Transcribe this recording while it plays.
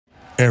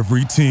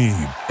Every team,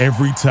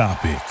 every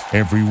topic,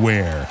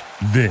 everywhere.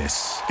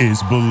 This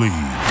is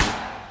Believe.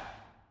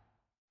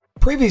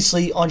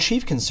 Previously on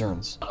Chief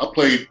Concerns. I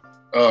played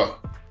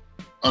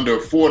under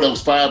 4 of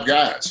those 5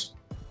 guys.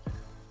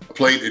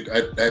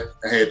 I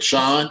had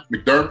Sean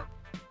McDermott,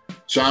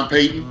 Sean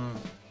Payton,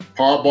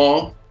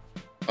 Harbaugh,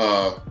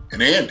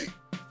 and Andy.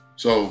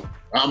 So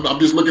I'm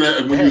just looking at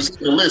it. When you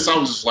see the list, I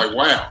was just like,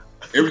 wow.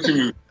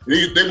 Everything.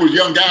 They were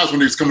young guys when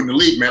they was coming to the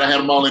league, man. I had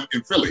them all in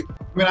Philly.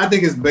 I mean, I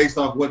think it's based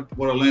off what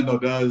Orlando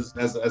does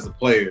as a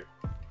player.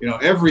 You know,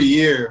 every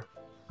year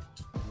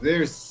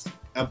there's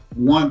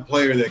one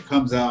player that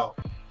comes out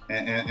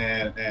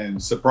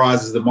and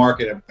surprises the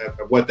market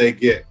at what they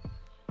get.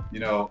 You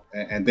know,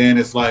 and then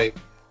it's like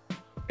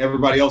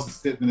everybody else is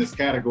sitting in this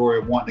category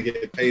of wanting to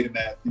get paid in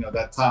that, you know,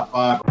 that top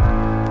 5.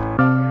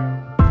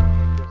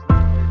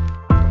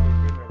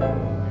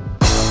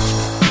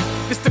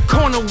 It's the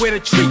corner where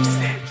the treats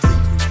at.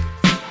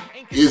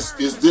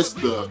 Is this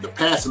the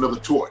passing of the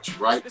torch,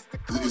 right?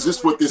 Is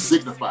this what this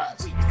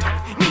signifies?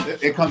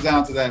 It comes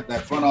down to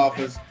that front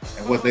office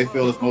and what they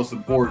feel is most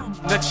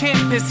important. The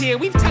champ is here.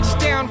 We've touched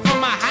down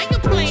from a higher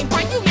plane.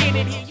 Why you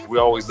landed here? We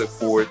always look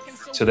forward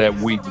to that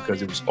week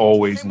because it was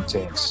always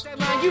intense.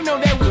 You know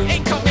that we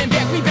ain't coming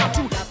back. We about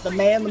to. The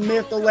man, the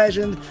myth, the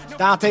legend,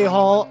 Dante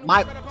Hall.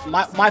 My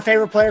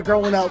favorite player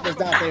growing up was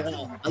Dante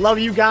Hall. I love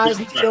you guys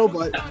in the show,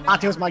 but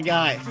Dante was my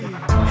guy.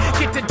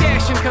 Get to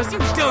dashing because you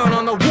done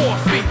on the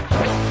warfare.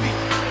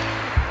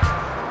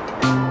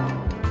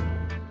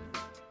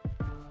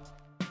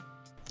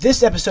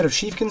 This episode of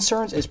Chief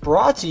Concerns is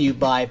brought to you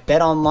by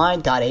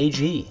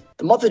BetOnline.ag.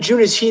 The month of June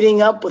is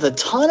heating up with a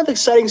ton of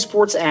exciting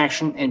sports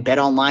action, and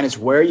BetOnline is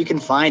where you can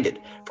find it.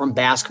 From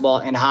basketball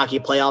and hockey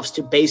playoffs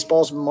to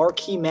baseball's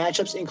marquee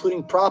matchups,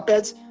 including prop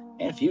bets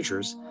and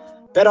futures,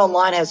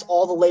 BetOnline has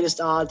all the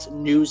latest odds,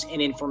 news,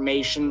 and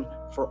information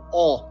for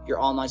all your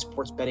online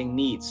sports betting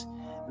needs.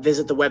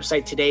 Visit the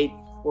website today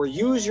or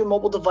use your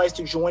mobile device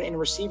to join and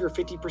receive your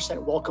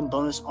 50% welcome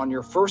bonus on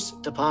your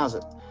first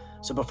deposit.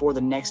 So before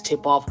the next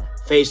tip-off,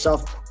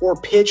 face-off, or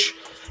pitch,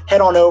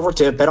 head on over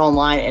to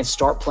BetOnline and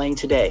start playing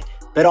today.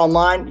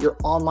 BetOnline, your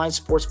online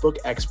sportsbook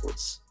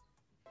experts.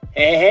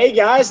 Hey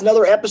guys,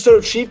 another episode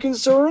of Chief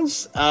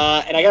Concerns.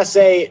 And I gotta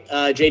say,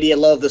 JD, I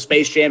love the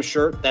Space Jam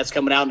shirt that's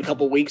coming out in a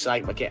couple of weeks.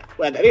 I think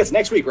it's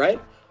next week, right?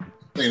 I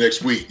think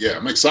next week. Yeah,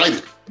 I'm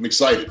excited.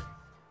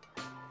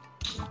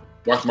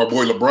 Watch my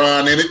boy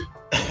LeBron in it.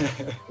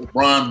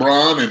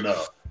 LeBron, and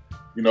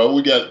you know,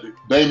 we got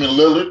Damian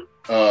Lillard,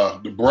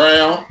 the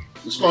Brown.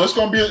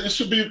 It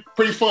should be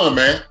pretty fun,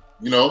 man.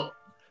 You know,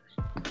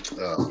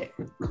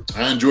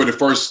 I enjoyed the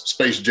first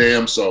Space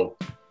Jam, so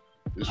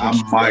I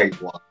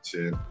might watch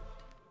it.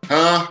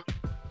 Huh?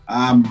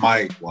 I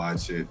might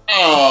watch it.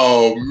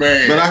 Oh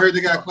man! But I heard they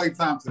got Klay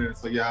Thompson in it,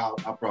 so yeah,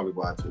 I'll probably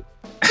watch it.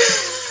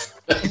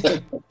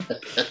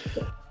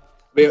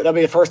 That'll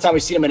be the first time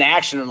we've seen him in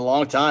action in a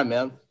long time,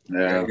 man.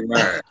 Yeah.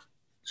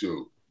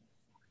 Sure.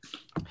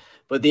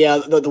 But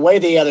the way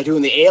they're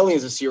doing the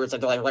aliens this year, it's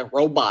like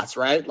robots,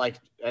 right? Like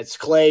it's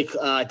Clay,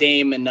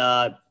 Dame, and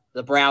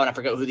the Brown. I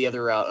forget who the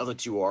other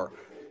two are.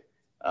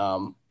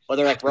 But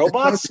they're like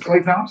robots.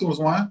 Klay Thompson was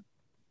one.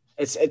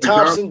 It's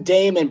Thompson,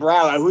 Dame, and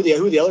Brown. Who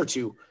the other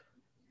two?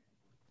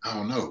 I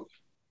don't know.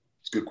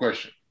 It's a good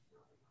question.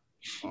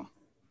 I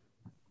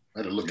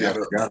had to look at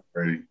it up.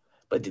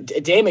 But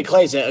Dame and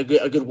Clay's a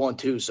good one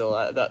too. So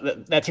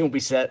that team will be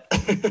set.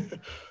 They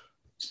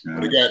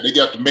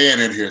got the man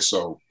in here,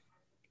 so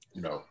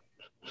you know.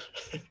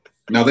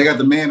 No, they got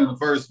the man in the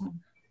first one.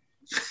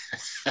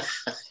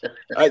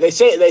 They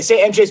say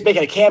MJ's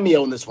making a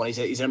cameo in this one. He's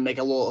going to make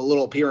a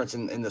little appearance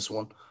in this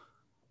one.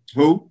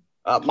 Who?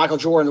 Michael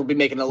Jordan will be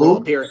making a little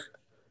appearance.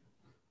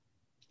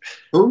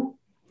 Who?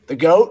 The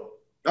GOAT.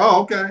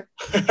 Oh, okay.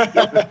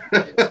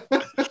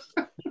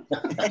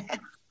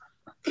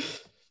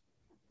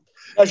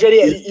 Now,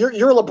 JD,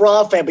 you're a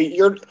LeBron fan, but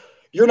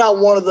you're not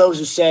one of those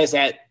who says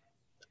that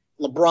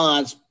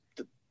LeBron's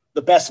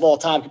the best of all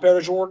time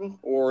compared to Jordan,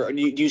 or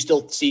do you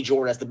still see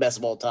Jordan as the best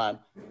of all time?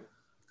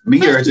 Me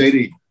or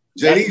JD?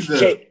 JD's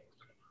 100%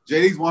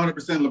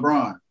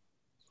 LeBron.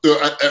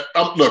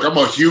 Look, I'm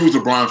a huge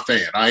LeBron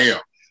fan. I am.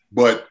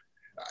 But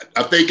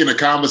I think in the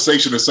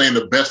conversation of saying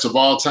the best of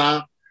all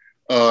time,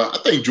 I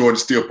think Jordan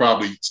still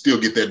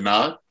get that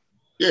nod.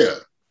 Yeah.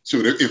 So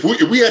if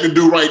we had to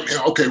do right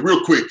now, okay, real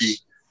quick, E,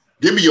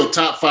 give me your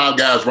top 5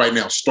 guys right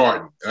now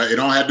starting. It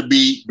don't have to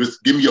be,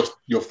 just give me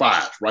your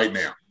 5 right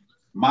now.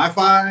 My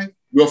 5?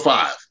 Your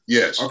 5,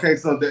 yes. Okay,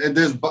 so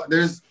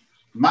there's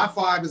my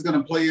 5 is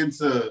going to play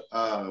into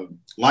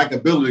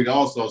likability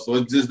also. So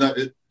it's just not.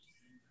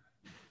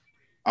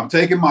 I'm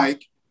taking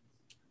Mike.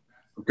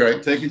 Okay.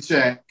 I'm taking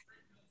Shaq.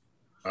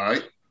 All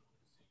right.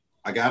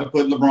 I got to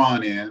put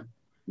LeBron in.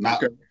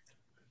 Okay.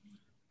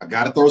 I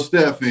got to throw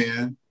Steph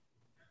in.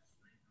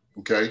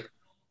 Okay.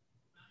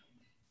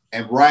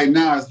 And right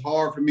now, it's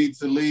hard for me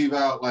to leave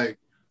out like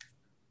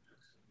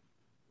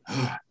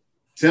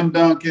Tim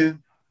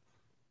Duncan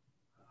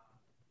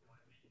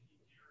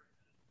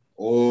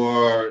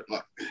or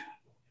like,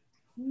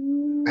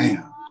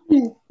 damn.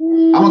 I'm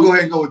gonna go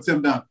ahead and go with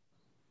Tim Duncan.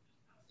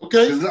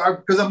 Okay.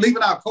 Because I'm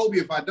leaving out Kobe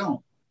if I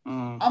don't.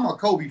 I'm a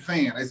Kobe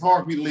fan. It's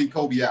hard for me to leave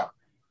Kobe out.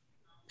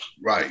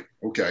 Right.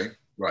 Okay.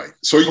 Right.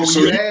 So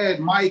you add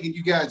Mike and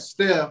you got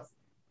Steph.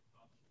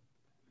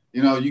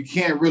 You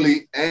can't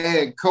really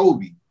add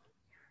Kobe.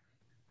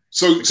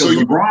 So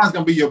LeBron's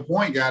gonna be your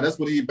point guy. That's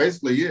what he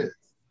basically is.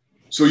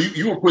 So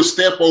you will put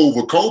Steph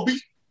over Kobe?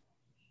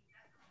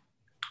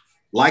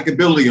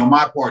 Likability on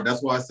my part.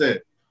 That's what I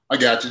said. I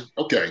got you.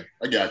 Okay.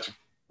 I got you.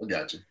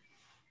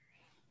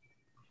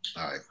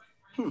 All right.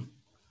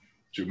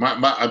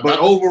 But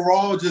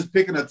overall, just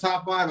picking a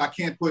top 5, I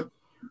can't put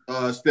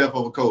Steph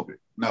over Kobe.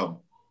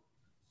 No.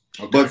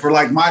 Okay. But for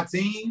like my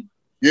team,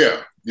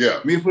 yeah.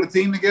 Me to put a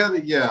team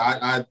together,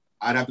 I'd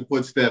have to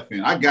put Steph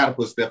in. I got to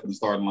put Steph in the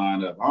starting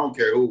lineup. I don't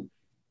care who,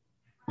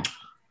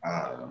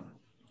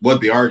 what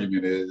the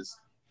argument is.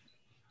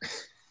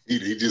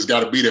 He just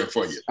got to be there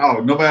for you. Oh,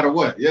 no matter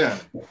what, yeah.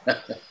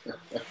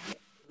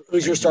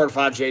 Who's your starting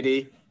 5,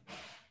 JD?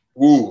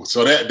 Ooh,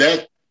 so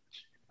that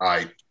all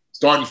right.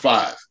 Starting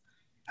 5.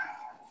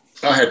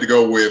 I had to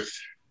go with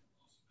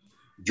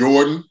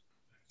Jordan.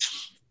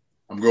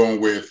 I'm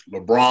going with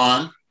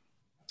LeBron.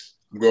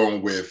 I'm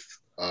going with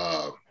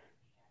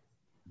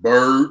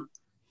Bird.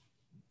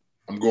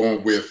 I'm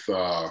going with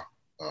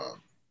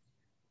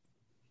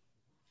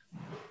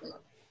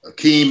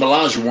Hakeem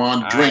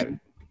Olajuwon. Dream. Right.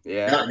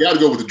 Yeah. Got to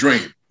go with the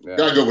dream. Yeah.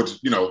 Got to go with,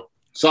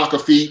 soccer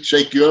feet,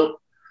 shake you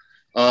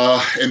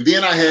up. And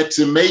then I had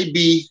to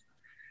maybe,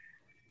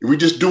 if we're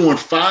just doing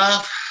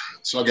 5,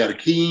 so I got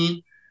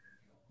Hakeem,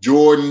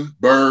 Jordan,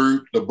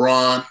 Bird,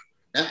 LeBron.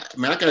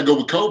 Man, I got to go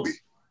with Kobe.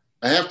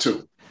 I have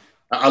to.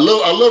 I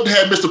love to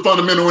have Mr.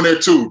 Fundamental in there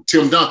too,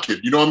 Tim Duncan.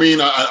 You know what I mean?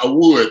 I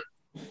would.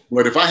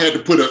 But if I had to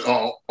put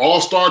an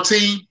all-star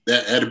team,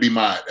 that'd be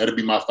my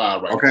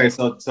 5 right Okay,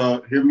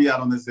 so hear me out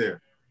on this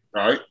here.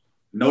 All right.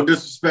 No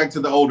disrespect to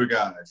the older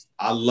guys.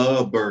 I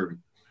love Bird.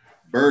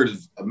 Bird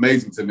is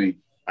amazing to me.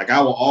 Like, I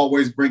will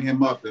always bring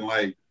him up in,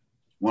 like,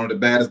 one of the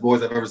baddest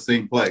boys I've ever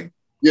seen play.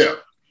 Yeah.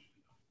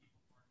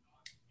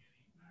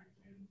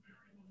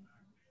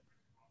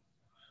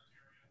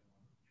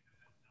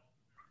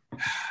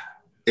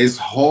 It's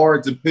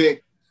hard to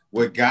pick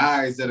with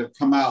guys that have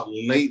come out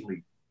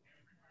lately.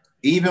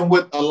 Even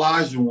with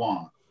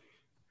Olajuwon,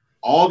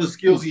 all the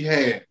skills he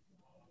had,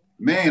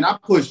 man, I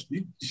pushed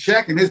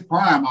Shaq in his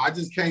prime. I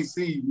just can't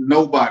see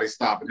nobody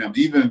stopping him,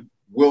 even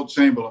Wilt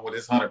Chamberlain with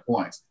his 100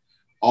 points.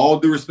 All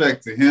due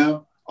respect to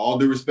him, all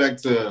due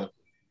respect to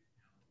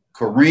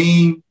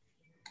Kareem.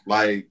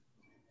 Like,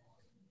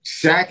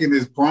 Shaq in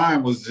his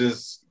prime was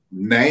just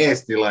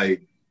nasty.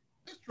 Like,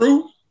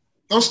 true,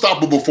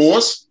 unstoppable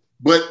force.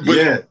 But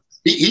yeah.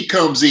 He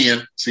comes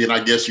in, see, and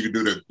I guess you could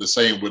do the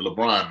same with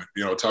LeBron,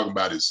 talking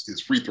about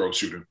his free throw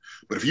shooting.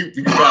 But if you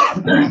foul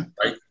him,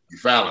 right, you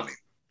fouling him,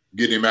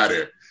 get him out of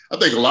there. I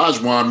think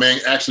Olajuwon, man,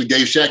 actually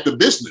gave Shaq the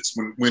business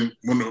when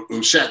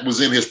Shaq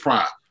was in his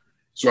prime.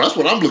 So that's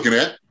what I'm looking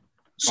at.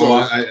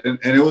 So and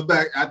it was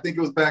back. I think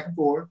it was back and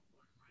forth.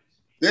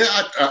 Yeah,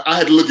 I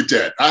had to look at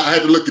that. I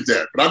had to look at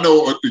that. But I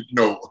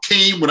know,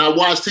 Hakeem, when I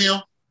watched him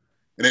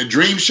and that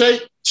dream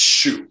shake,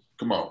 shoot,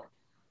 come on,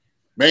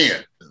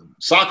 man,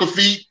 soccer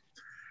feet.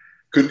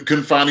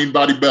 Couldn't find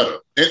anybody better.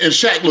 And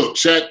Shaq, look,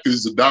 Shaq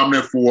is a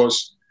dominant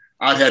force.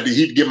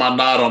 He'd get my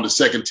nod on the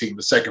second team,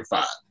 the second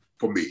 5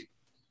 for me.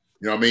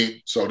 You know what I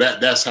mean? So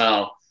that's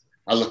how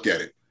I look at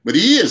it. But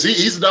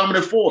he's a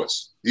dominant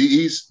force.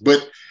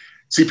 But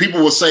see, people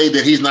will say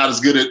that he's not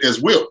as good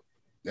as Wilt.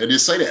 They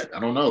just say that.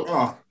 I don't know.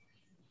 Oh.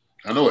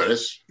 I know it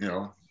is,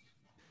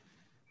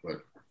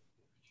 But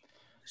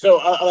so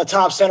on the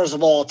top centers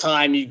of all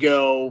time, you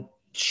go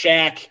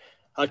Shaq,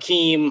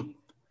 Hakeem,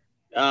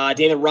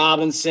 David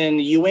Robinson,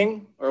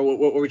 Ewing, or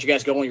what would you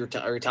guys go on your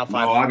top 5?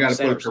 No, I got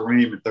to put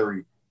Kareem at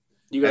 3.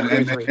 You got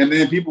and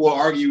then people will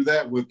argue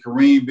that with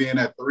Kareem being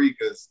at 3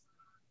 because,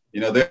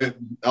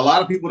 a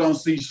lot of people don't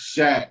see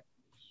Shaq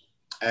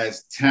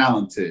as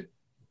talented.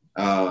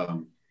 He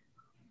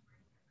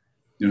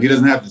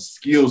doesn't have the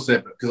skill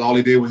set because all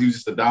he did was he was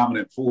just a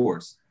dominant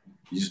force.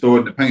 You just throw it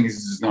in the paint,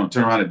 he's just going to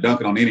turn around and dunk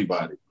it on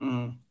anybody.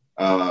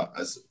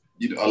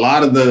 Mm-hmm. A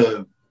lot of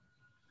the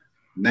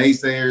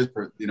naysayers,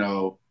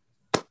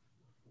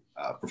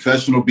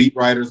 professional beat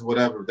writers,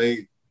 whatever,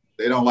 they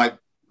don't like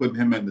putting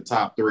him in the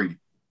top 3.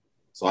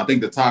 So I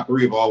think the top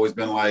 3 have always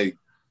been like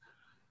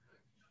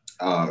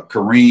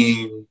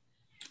Kareem,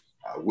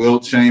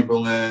 Wilt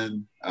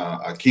Chamberlain,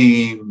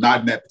 Hakeem,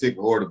 not in that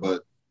particular order,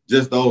 but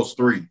just those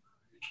 3.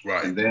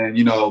 Right. And then,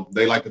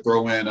 they like to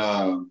throw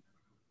in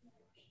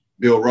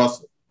Bill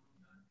Russell,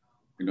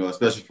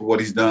 especially for what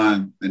he's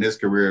done in his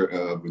career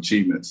of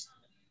achievements.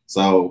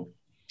 So,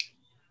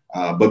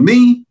 but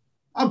me,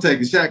 I'm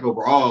taking Shaq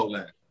over all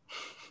that.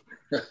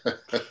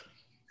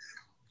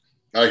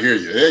 I hear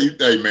you.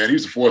 Hey, man,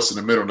 he's a force in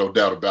the middle, no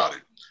doubt about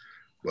it.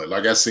 But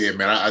like I said,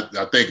 man,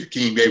 I think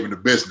Hakeem gave him the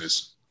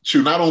business.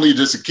 Shoot, not only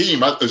just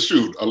Hakeem,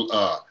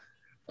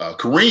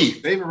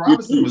 Kareem. David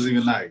Robinson was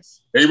even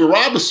nice. David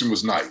Robinson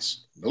was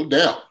nice, no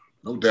doubt.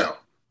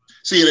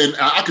 See, and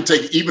I could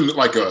take even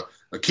like a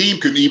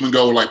Akeem couldn't even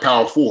go like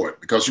power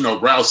forward because,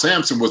 Ralph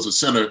Sampson was a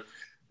center,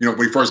 when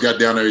he first got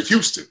down there at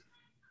Houston.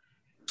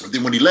 And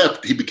then when he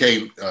left, he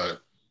became the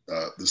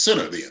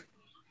center then.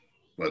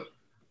 But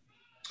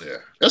yeah,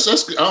 that's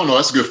I don't know.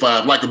 That's a good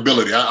five.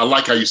 Likability. I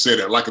like how you say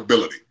that.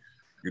 Likability.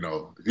 You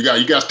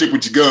got to stick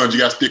with your guns.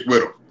 You got to stick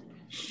with them.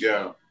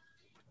 Yeah.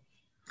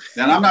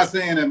 And I'm not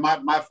saying that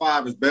my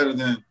five is better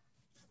than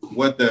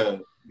what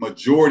the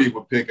majority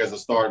would pick as a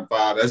starting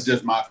five. That's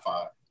just my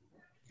five.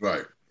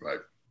 Right.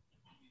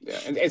 Yeah,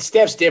 and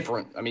Steph's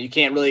different. I mean, you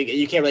can't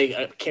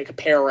really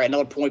compare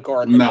another point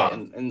guard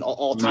in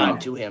all time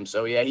to him.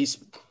 So yeah,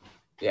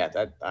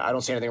 I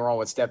don't see anything wrong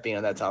with Steph being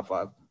in that top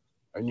five,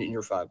 or in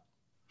your five.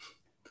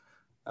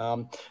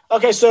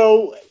 Okay,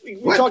 so we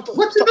talked.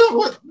 What you doing?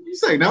 What you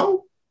say?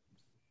 No.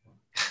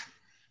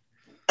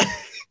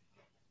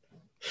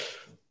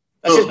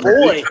 That's his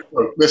boy.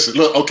 Listen,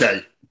 look.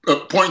 Okay,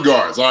 point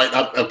guards. All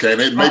right. Okay,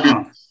 maybe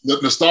the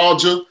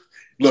nostalgia.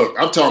 Look,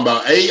 I'm talking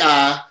about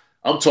AI.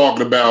 I'm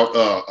talking about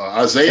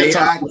Isaiah.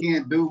 AI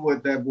can't do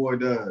what that boy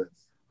does.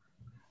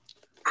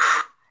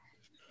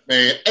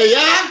 Man,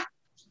 AI?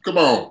 Come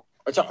on.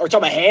 We're talking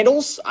about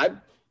handles?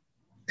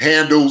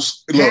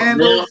 Handles.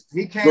 Look,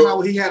 he came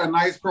out. He had a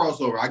nice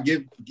crossover. I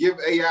give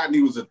AI, and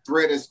he was a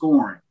threat at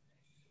scoring.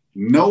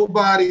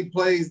 Nobody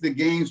plays the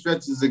game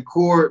stretches of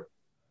court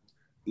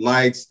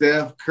like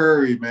Steph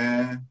Curry,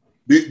 man.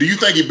 Do you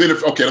think he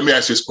benefits? Okay, let me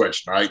ask this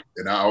question, all right?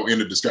 And I'll end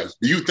the discussion.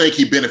 Do you think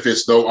he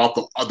benefits, though, off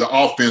the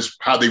offense,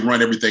 how they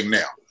run everything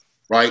now,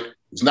 right?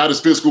 It's not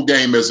as physical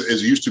game as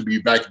it used to be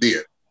back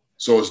then.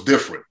 So it's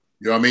different.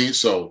 You know what I mean?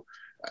 So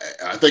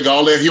I think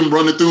all that, him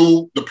running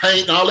through the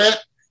paint and all that,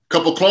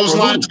 couple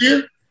clotheslines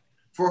here.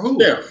 For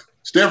who? Yeah.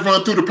 Steph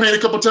running through the paint a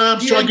couple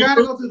times. He ain't got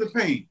to go through the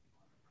paint.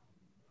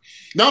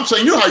 No, I'm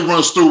saying, how he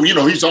runs through.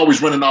 He's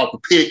always running off the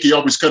pick. He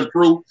always cutting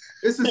through.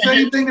 It's the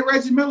same thing that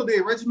Reggie Miller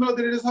did. Reggie Miller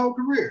did it his whole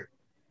career.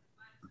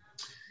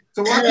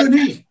 So why couldn't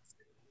he?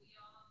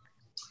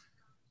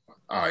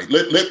 All right,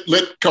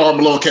 let Karl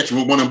Malone catch him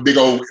with one of them big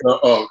old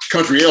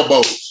country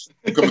elbows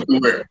coming through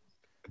there.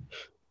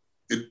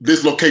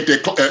 Dislocate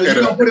that. So you're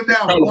gonna put him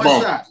down for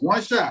one shot.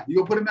 One shot.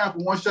 You're gonna put him down for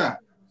one shot.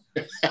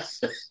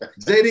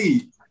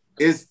 JD,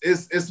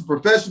 it's a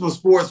professional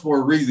sports for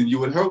a reason.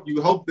 You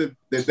hope that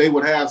they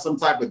would have some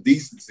type of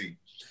decency.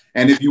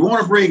 And if you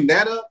want to bring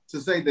that up to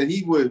say that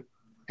he would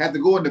have to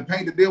go in the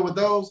paint to deal with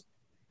those,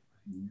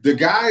 the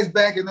guys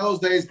back in those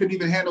days couldn't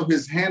even handle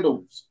his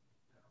handles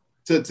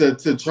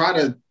to try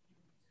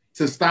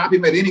to stop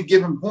him at any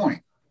given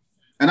point.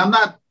 And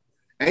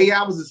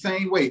AI was the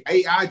same way.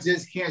 AI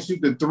just can't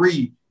shoot the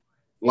three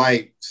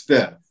like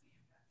Steph.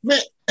 Man,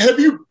 have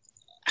you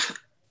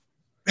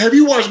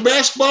watched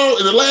basketball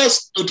in the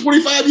last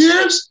 25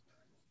 years?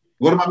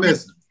 What am I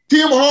missing?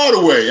 Tim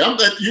Hardaway.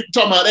 You're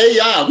talking about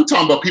AI. We're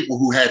talking about people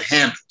who had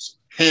handles.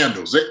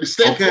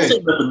 Steph is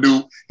nothing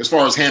new as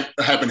far as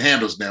having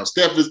handles now.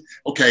 Steph is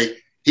okay.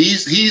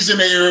 He's in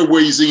the area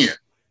where he's in,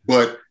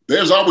 but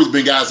there's always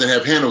been guys that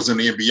have handles in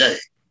the NBA.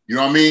 You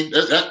know what I mean?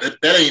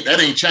 That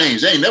ain't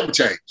changed. That ain't never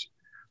changed.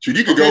 So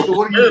you could go. So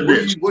what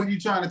are you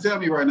trying to tell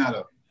me right now,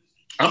 though?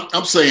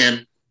 I'm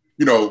saying,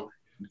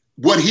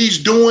 what he's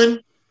doing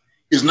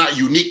is not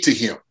unique to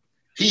him.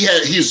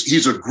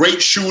 He's a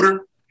great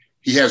shooter.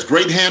 He has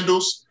great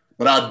handles,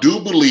 but I do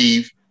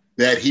believe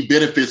that he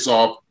benefits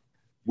off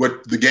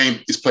what the game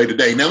is played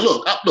today. Now,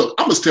 look,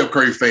 I'm a Steph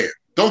Curry fan.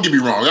 Don't get me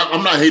wrong.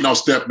 I'm not hating on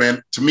Steph,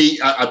 man. To me,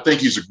 I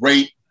think he's a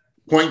great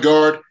point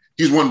guard.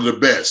 He's one of the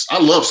best. I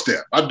love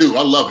Steph. I do.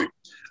 I love him.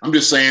 I'm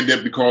just saying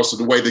that because of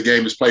the way the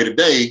game is played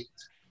today,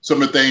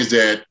 some of the things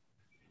that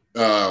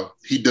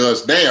he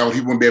does now, he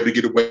wouldn't be able to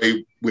get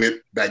away with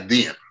back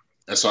then.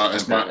 That's my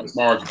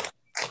argument.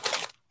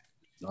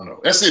 No.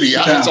 That's it.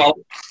 That's all.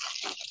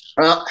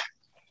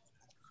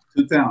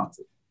 Too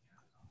talented.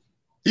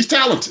 He's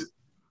talented.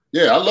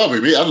 Yeah, I love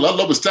him. I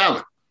love his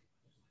talent.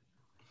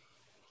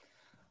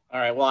 All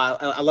right. Well,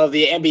 I love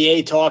the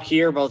NBA talk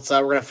here, but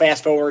we're going to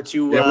fast forward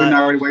to. We're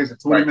not already wasting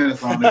 20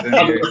 minutes on this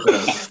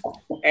NBA stuff.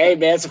 Hey,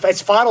 man,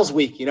 it's finals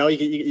week. We're going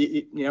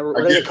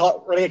to get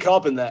caught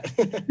up in that.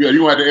 Yeah,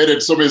 you want to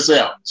edit some of this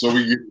out. So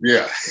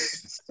yeah.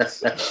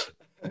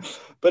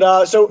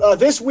 But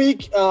this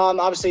week,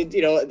 obviously,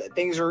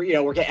 things are,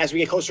 as we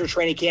get closer to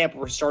training camp,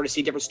 we're starting to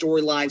see different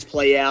storylines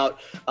play out.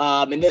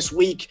 And this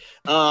week,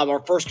 our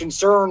first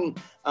concern,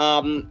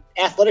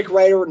 athletic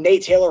writer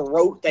Nate Taylor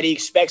wrote that he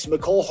expects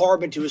Mecole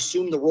Hardman to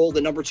assume the role of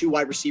the number 2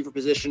 wide receiver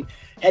position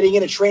heading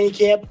into training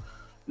camp.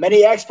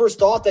 Many experts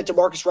thought that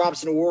Demarcus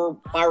Robinson or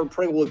Byron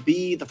Pringle would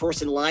be the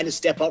first in line to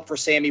step up for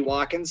Sammy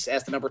Watkins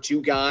as the number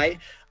 2 guy,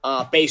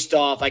 based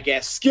off, I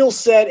guess, skill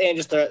set and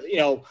just a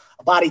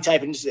body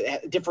type and just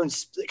a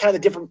difference, kind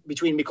of the difference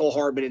between Mecole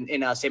Hardman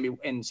and Sammy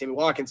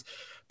Watkins.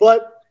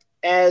 But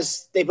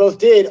as they both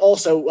did,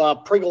 also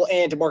Pringle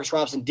and Demarcus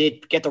Robinson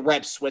did get the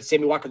reps when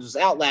Sammy Watkins was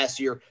out last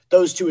year.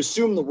 Those two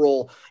assumed the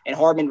role, and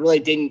Hardman really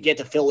didn't get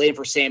to fill in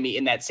for Sammy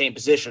in that same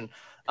position.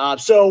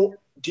 So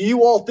do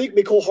you all think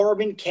Mecole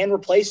Hardman can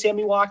replace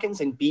Sammy Watkins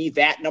and be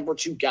that number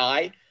 2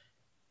 guy?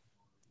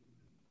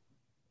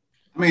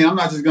 I mean, I'm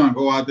not just going to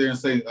go out there and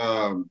say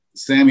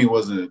Sammy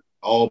wasn't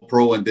all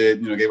pro and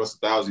gave us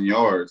 1,000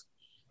 yards.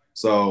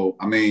 So,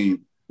 I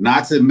mean,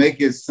 not to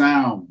make it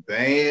sound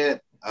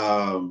bad,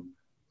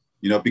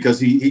 because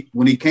he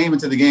when he came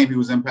into the game, he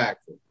was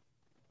impactful.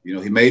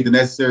 He made the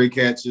necessary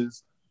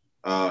catches.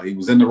 He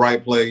was in the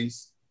right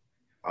place.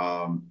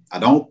 I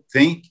don't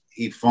think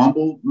he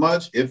fumbled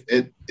much, if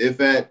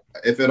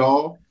at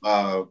all.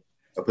 A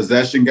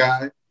possession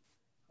guy.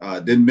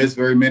 Didn't miss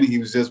very many. He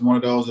was just one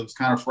of those that was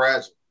kind of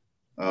fragile.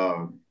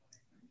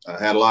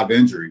 Had a lot of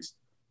injuries.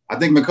 I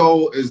think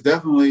Mecole is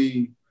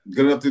definitely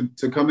good enough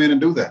to come in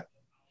and do that.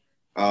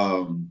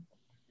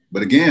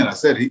 But again, I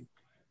said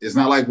it's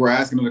not like we're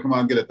asking him to come out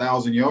and get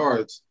 1,000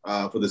 yards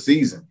for the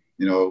season.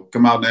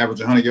 Come out and average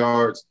 100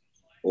 yards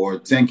or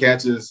 10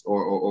 catches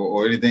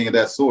or anything of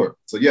that sort.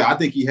 So yeah, I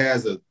think he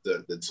has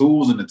the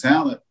tools and the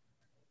talent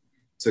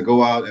to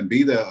go out and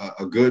be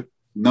a good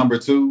number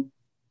 2.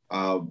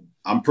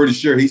 I'm pretty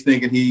sure he's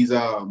thinking he's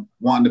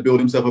wanting to build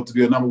himself up to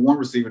be a number 1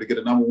 receiver to get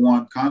a number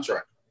 1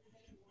 contract.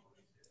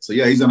 So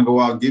yeah, he's going to go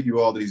out and give you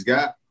all that he's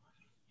got.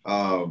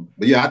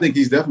 But yeah, I think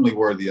he's definitely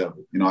worthy of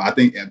it. I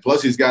think, and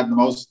plus he's gotten the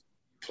most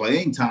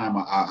playing time,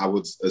 I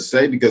would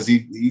say, because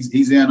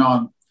he's in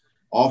on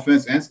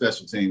offense and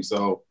special teams.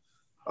 So,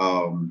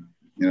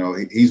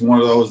 he's one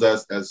of those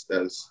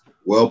that's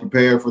well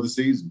prepared for the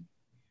season.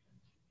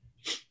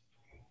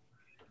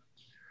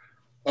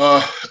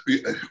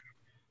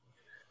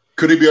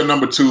 Could he be a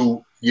number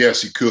 2?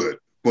 Yes, he could.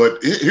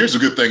 But here's a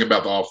good thing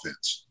about the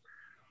offense,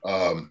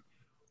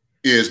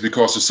 is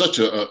because it's such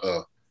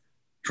a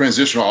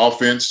transitional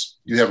offense,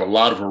 you have a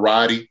lot of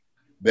variety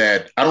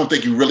that I don't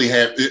think you really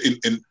have.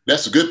 And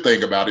that's a good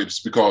thing about it, is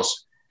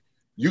because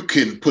you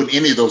can put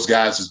any of those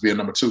guys as being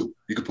number 2.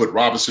 You could put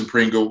Robinson,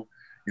 Pringle,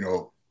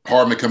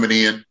 Hardman coming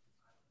in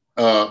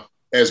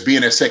as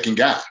being that second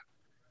guy.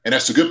 And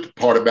that's the good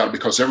part about it,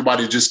 because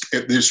everybody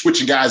they're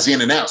switching guys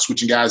in and out.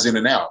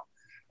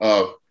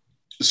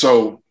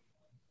 So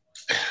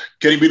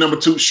can he be number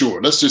 2?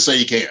 Sure. Let's just say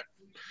he can.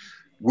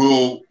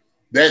 Will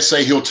that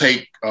say he'll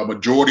take a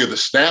majority of the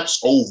snaps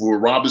over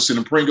Robinson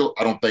and Pringle?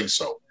 I don't think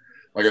so.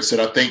 Like I said,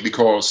 I think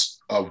because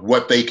of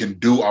what they can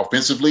do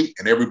offensively,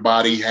 and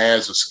everybody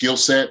has a skill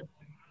set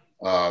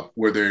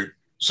where they're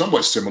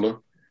somewhat similar,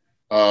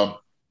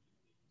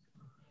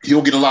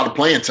 he'll get a lot of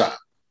playing time.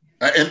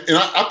 And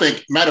I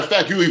think, matter of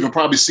fact, you even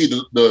probably see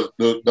the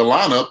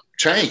lineup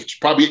change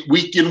probably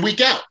week in,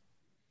 week out.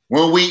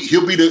 One week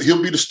he'll be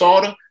the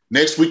starter.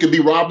 Next week it'll be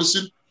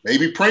Robinson,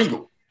 maybe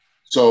Pringle.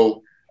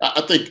 So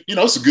I think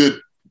it's a good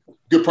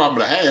problem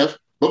to have.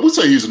 But we'll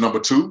say he's a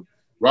number 2,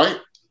 right?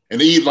 And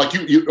he made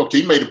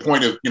the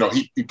point of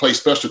he plays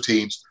special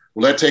teams.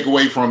 Will that take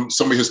away from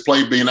some of his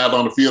play being out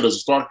on the field as a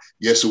starter?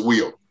 Yes, it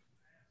will.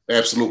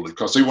 Absolutely,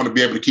 because they want to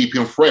be able to keep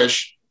him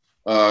fresh.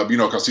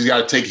 Because he's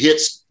got to take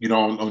hits,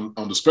 on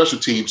the special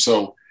team.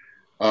 So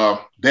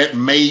that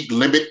may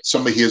limit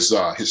some of his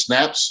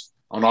snaps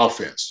on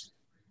offense.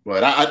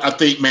 But I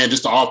think, man,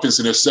 just the offense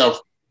in itself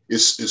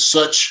is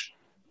such,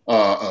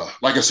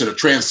 like I said, a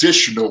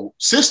transitional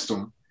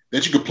system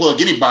that you can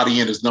plug anybody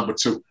in as number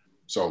 2.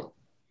 So,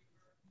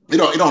 it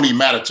don't even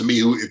matter to me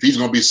if he's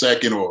going to be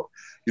second or,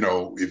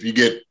 if you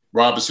get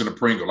Robinson or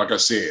Pringle, like I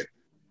said.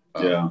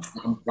 Yeah.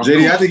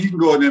 JD, I think you can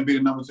go in there and be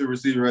the number 2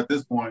 receiver at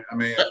this point. I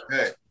mean,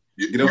 hey.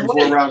 Get up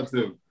before round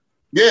 2.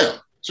 Yeah,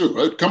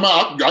 sure. Come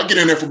on, I'll get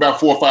in there for about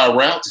 4 or 5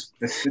 routes.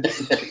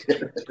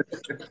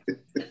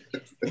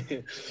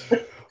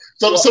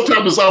 So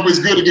sometimes it's always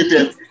good to get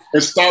that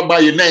and start by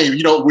your name.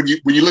 When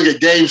you look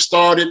at games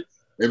started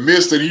and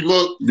missed, and you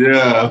look.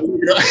 Yeah.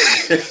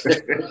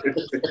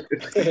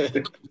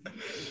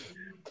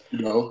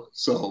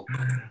 So.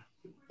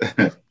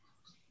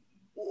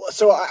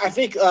 So I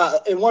think,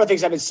 and one of the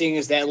things I've been seeing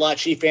is that a lot of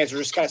Chief fans are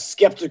just kind of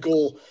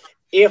skeptical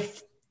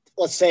if,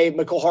 let's say,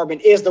 Mecole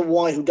Hardman is the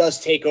one who does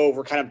take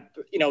over,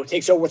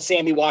 takes over what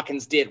Sammy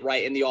Watkins did,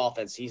 right, in the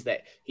offense. He's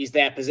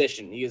that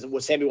position. He is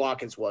what Sammy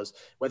Watkins was,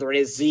 whether it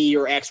is Z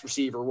or X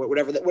receiver,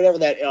 whatever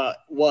that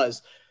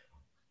was.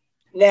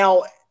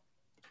 Now,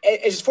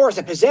 as far as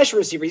a possession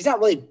receiver, he's not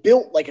really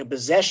built like a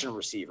possession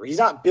receiver. He's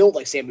not built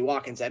like Sammy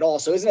Watkins at all.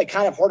 So isn't it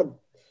kind of hard to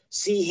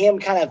see him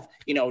kind of,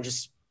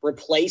 just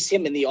replace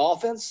him in the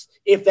offense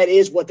if that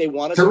is what they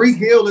want to do? Tyreek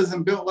Hill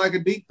isn't built like a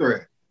deep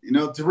threat.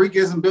 Tyreek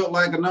isn't built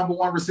like a number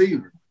 1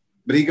 receiver,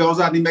 but he goes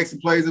out and he makes the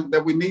plays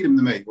that we need him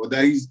to make, or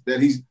that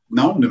he's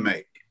known to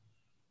make.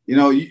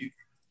 You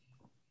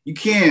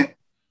can't.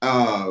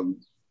 I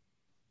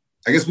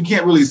guess we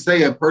can't really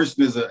say a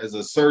person is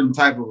a certain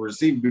type of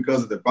receiver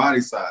because of their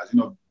body size.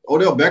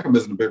 Odell Beckham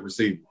isn't a big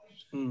receiver.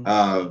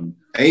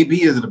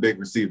 AB isn't a big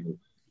receiver,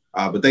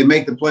 but they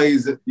make the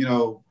plays that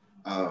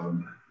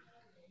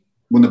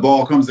when the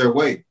ball comes their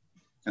way.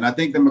 And I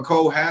think that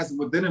Mecole has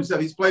within himself.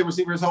 He's played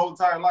receiver his whole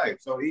entire life,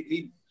 so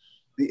he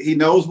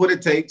knows what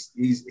it takes.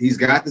 He's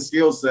got the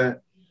skill set.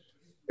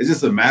 It's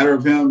just a matter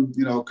of him,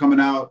 coming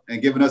out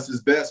and giving us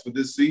his best for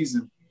this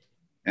season,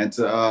 and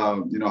to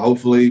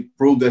hopefully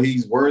prove that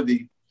he's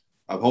worthy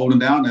of holding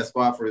down that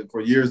spot for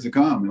years to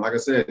come. And like I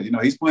said,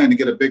 he's planning to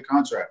get a big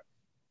contract.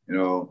 You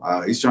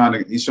know, he's trying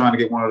to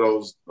get one of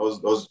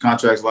those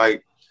contracts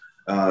like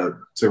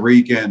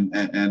Tariq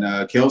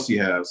and Kelsey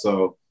have.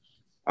 So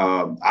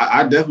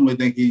I definitely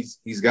think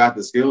he's got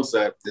the skill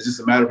set. It's just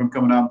a matter of him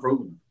coming out and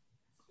proving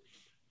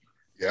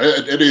it.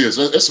 Yeah, it is.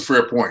 That's a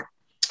fair point.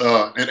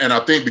 And I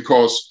think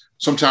because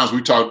sometimes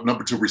we talk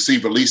number 2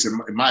 receiver, at least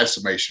in my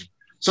estimation,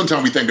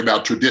 sometimes we think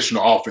about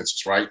traditional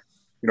offenses, right?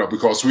 You know,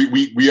 because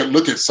we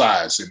look at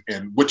size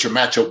and what your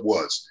matchup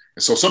was.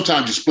 And so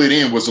sometimes your split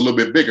end was a little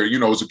bit bigger. You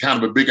know, it was a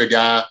kind of a bigger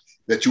guy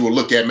that you will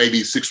look at,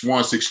 maybe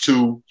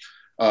 6'1",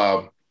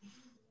 6'2",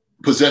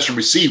 possession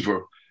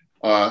receiver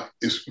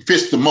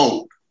fits the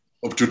mold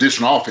of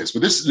traditional offense.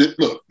 But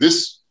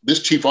this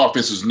Chief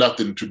offense is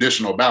nothing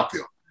traditional about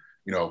them,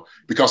 you know,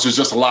 because there's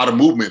just a lot of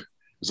movement.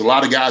 There's a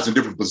lot of guys in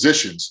different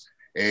positions.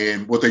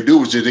 And what they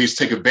do is they just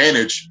take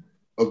advantage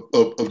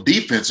of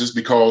defenses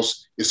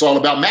because it's all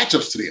about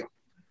matchups to them.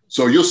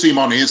 So you'll see him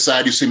on the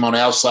inside, you see him on the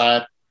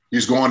outside.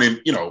 He's going in,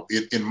 you know,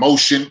 in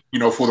motion, you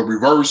know, for the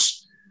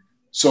reverse.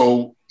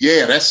 So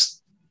yeah,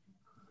 that's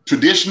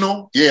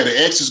traditional. Yeah, the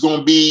X is going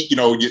to be, you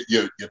know,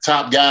 your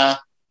top guy,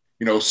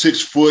 you know,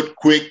 6 foot,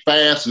 quick,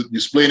 fast. Your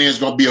split end is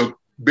going to be a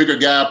bigger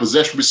guy,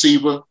 possession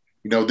receiver.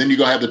 You know, then you're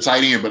going to have the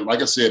tight end. But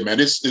like I said, man,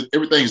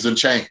 everything's done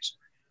changed.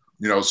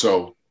 You know,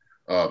 so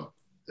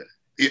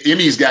in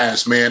these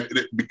guys, man,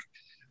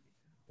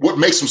 what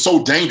makes them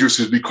so dangerous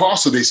is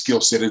because of their skill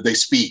set and their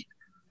speed.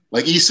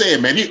 Like he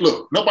said, man,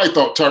 look, nobody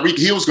thought Tyreek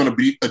Hill was going to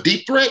be a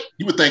deep threat.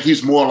 You would think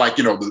he's more like,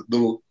 you know,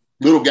 the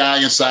little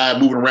guy inside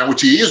moving around,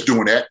 which he is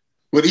doing that.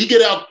 But he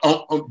get out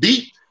on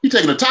deep, he's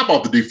taking the top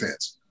off the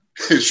defense.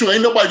 Sure,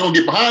 ain't nobody going to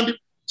get behind him.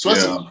 So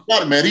that's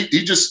about it, man.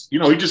 He just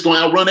going to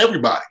outrun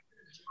everybody.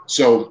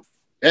 So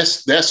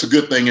that's a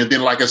good thing. And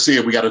then, like I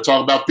said, we got to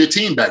talk about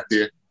 15 back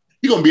there.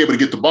 He's going to be able to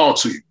get the ball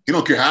to you. He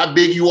don't care how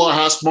big you are,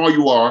 how small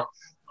you are.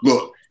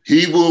 Look,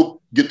 he will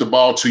get the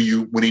ball to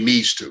you when he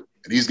needs to.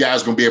 And these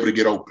guys are going to be able to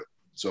get open.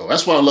 So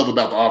that's what I love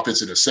about the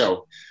offense in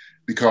itself,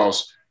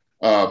 because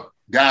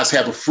guys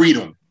have a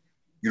freedom,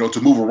 you know,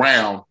 to move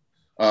around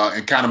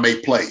and kind of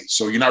make plays.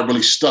 So you're not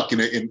really stuck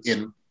in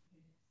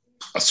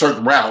a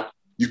certain route.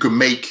 You can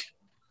make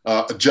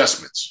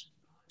adjustments.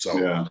 So,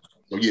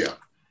 yeah.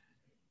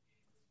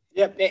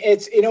 Yep,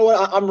 it's, you know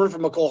what, I'm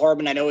rooting for McCole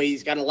Hardman. I know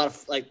he's got a lot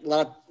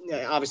of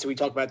obviously we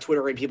talk about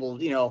Twitter and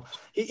people, you know,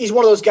 he's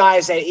one of those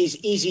guys that he's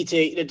easy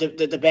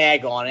to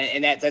bag on,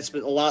 and that's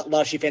been a lot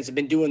of Chiefs fans have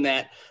been doing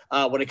that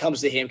when it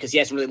comes to him, because he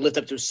hasn't really lived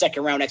up to his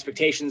second round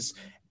expectations,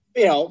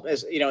 you know,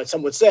 as you know, as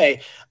some would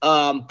say.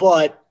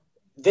 But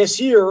this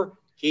year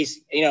he's,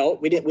 you know,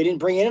 we didn't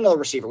bring in another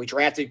receiver. We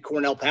drafted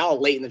Cornell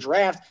Powell late in the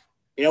draft.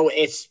 You know,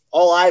 it's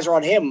all eyes are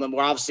on him, and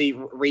we're obviously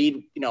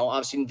Reed, you know,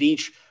 obviously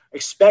Veach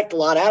expect a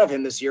lot out of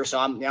him this year, so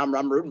I'm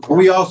rooting for him.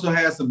 We also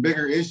had some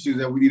bigger issues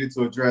that we needed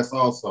to address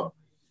also.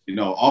 You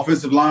know,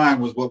 offensive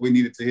line was what we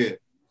needed to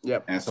hit.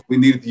 Yep. And so we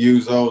needed to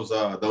use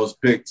those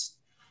picks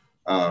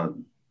to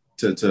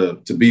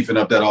beefing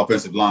up that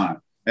offensive line.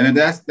 And then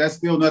that's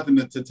still nothing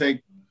to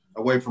take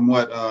away from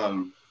what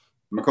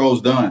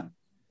McColl's done.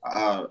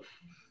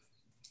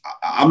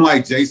 I'm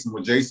like Jason,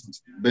 what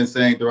Jason's been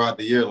saying throughout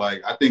the year.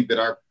 Like, I think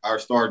that our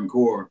starting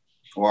core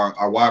or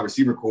our wide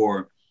receiver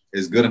core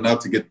is good enough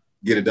to get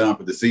it done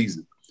for the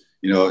season.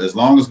 You know, as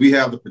long as we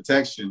have the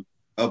protection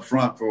up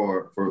front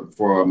for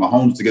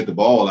Mahomes to get the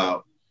ball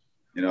out,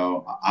 you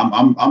know,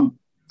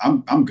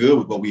 I'm good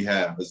with what we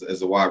have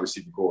as a wide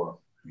receiver core.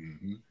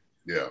 Mm-hmm.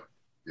 Yeah.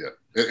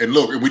 And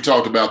look, we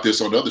talked about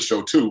this on the other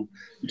show too.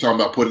 You're talking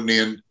about putting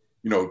in,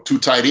 you know, 2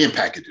 tight end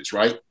packages,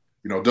 right?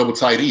 You know, double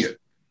tight end.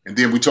 And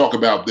then we talk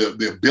about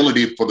the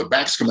ability for the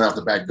backs coming out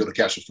the backfield to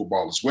catch the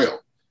football as well.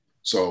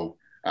 So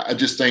I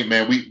just think,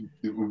 man,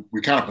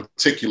 we're kind of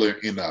particular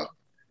in the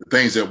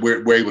things that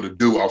we're able to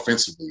do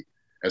offensively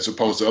as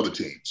opposed to other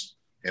teams.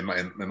 And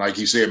like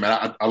you said,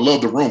 man, I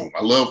love the room.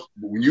 I love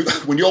when you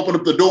open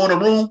up the door in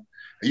a room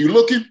and you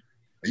looking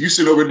and you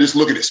sit over and just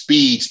looking at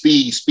speed,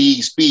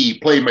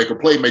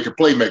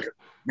 playmaker.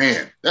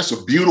 Man, that's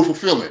a beautiful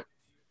feeling.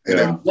 And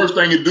then the first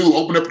thing you do,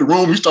 open up the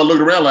room, you start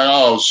looking around like,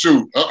 oh,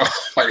 shoot.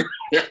 Like,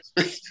 you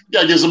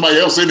got to get somebody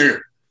else in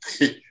there.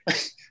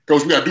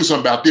 Coach, we got to do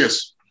something about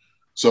this.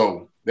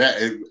 So there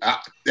ain't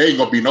going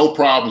to be no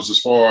problems as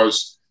far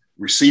as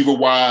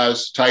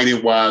receiver-wise, tight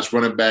end-wise,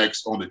 running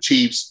backs on the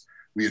Chiefs.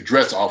 We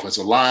address the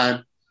offensive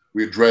line.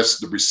 We address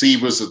the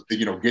receivers,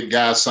 you know, getting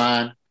guys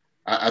signed.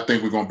 I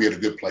think we're going to be at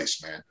a good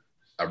place, man.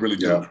 I really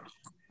do. Yeah.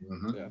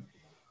 Mm-hmm. Yeah.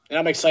 And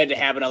I'm excited to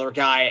have another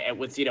guy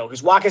with, you know,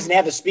 because Watt doesn't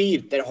have the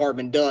speed that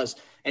Hardman does,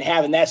 and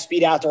having that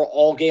speed out there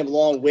all game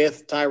long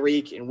with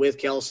Tyreek and with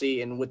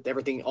Kelsey and with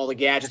everything, all the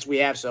gadgets we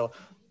have. So,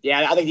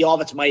 yeah, I think the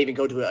offense might even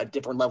go to a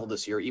different level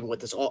this year, even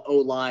with this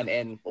O-line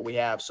and what we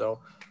have. So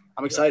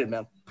I'm excited,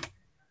 man.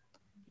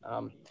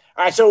 All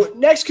right, so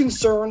next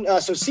concern.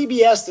 So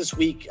CBS this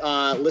week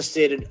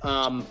listed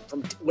from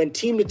went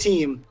team to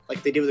team,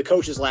 like they did with the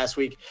coaches last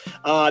week.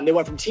 They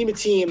went from team to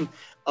team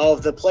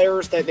of the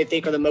players that they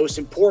think are the most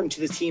important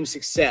to the team's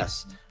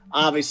success.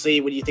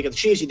 Obviously, when you think of the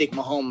Chiefs, you think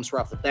Mahomes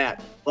right off the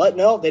bat. But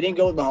no, they didn't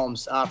go with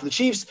Mahomes. For the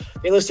Chiefs,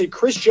 they listed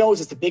Chris Jones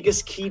as the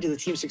biggest key to the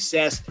team's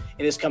success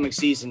in this coming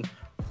season.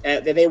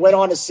 They went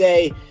on to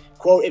say,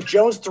 quote, if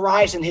Jones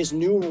thrives in his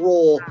new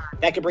role,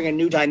 that could bring a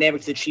new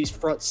dynamic to the Chiefs'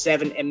 front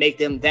seven and make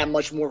them that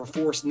much more of a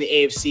force in the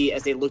AFC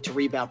as they look to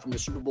rebound from the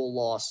Super Bowl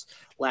loss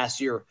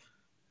last year.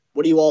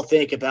 What do you all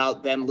think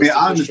about them?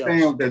 I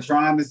understand what they're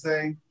trying to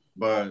say,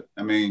 but,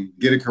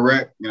 get it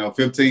correct.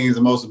 15 is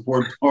the most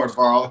important part of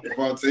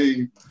our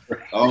team.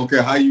 I don't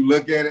care how you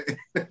look at it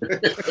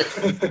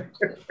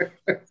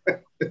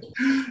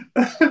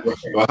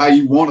or how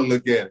you want to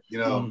look at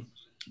it.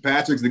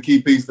 Patrick's the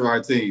key piece to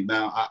our team.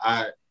 Now,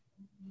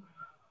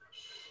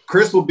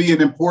 Chris will be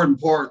an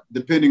important part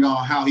depending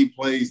on how he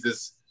plays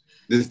this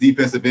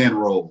defensive end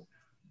role,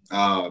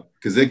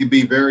 because it can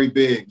be very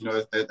big,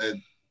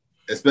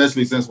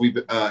 especially since we've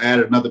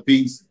added another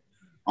piece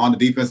on the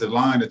defensive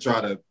line to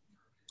try to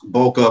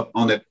bulk up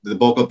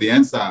the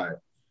inside.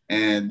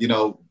 And,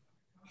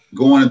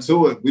 going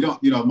into it, we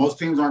don't, most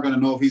teams aren't going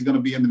to know if he's going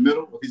to be in the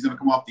middle or if he's going to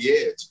come off the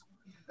edge.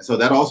 So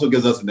that also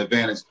gives us an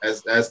advantage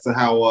as to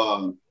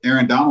how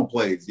Aaron Donald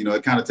plays.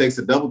 It kind of takes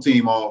a double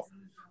team off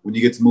when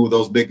you get to move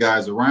those big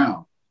guys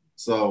around.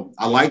 So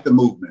I like the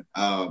movement.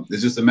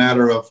 It's just a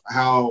matter of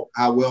how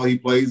well he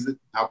plays it,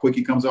 how quick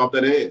he comes off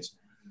that edge.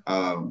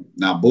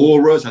 Now, bull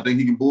rush, I think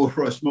he can bull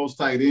rush most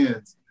tight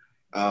ends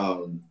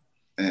and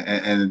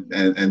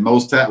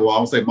most tackles. Well, I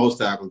won't say most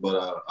tackles,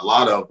 but a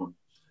lot of them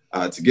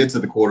to get to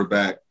the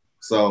quarterback.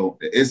 So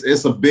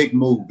it's a big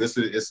move.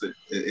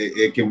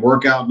 It can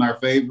work out in our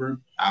favor.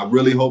 I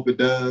really hope it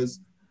does,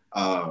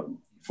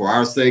 for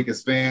our sake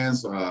as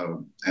fans,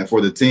 and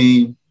for the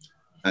team,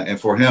 and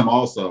for him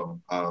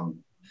also.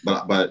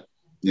 But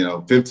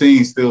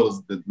 15 still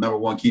is the number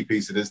one key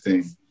piece of this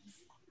team.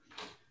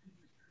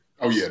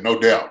 Oh yeah, no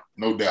doubt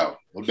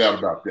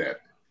about that.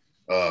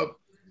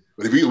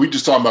 But if we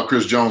just talking about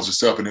Chris Jones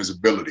himself and his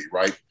ability,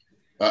 right?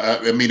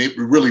 It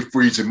really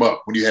frees him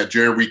up when you have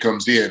Jerry Reed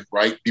comes in,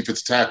 right?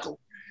 Defensive tackle.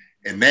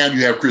 And now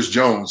you have Chris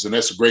Jones, and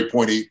that's a great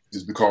point,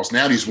 is because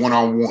now he's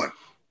one-on-one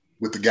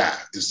with the guy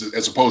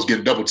as opposed to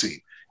getting double team.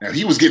 Now,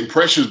 he was getting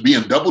pressures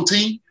being double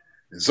team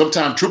and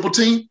sometimes triple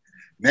team.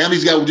 Now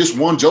he's got just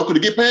one joker to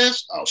get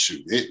past. Oh,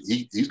 shoot.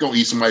 He's going to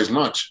eat somebody's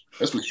lunch.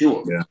 That's for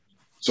sure. Yeah.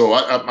 So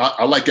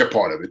I like that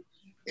part of it.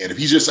 And if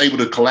he's just able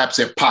to collapse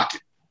that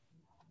pocket,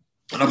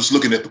 and I'm just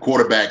looking at the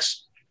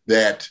quarterbacks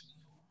that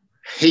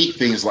hate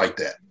things like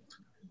that,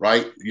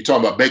 right? You're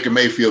talking about Baker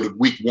Mayfield in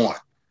week 1.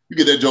 You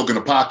get that joke in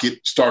the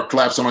pocket, start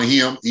collapsing on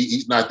him.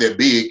 He's not that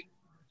big.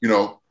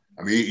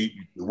 The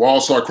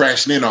walls start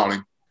crashing in on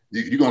him.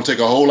 You're going to take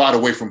a whole lot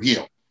away from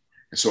him.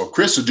 And so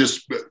Chris will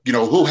just,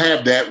 he'll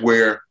have that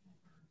where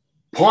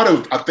part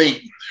of, I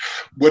think,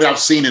 what I've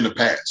seen in the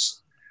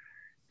past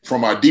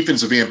from our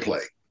defensive end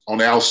play on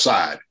the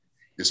outside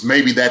is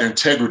maybe that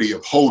integrity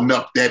of holding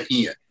up that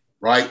end,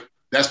 right?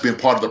 That's been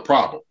part of the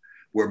problem,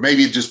 where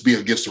maybe it just be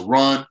against the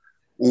run,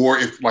 or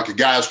if like a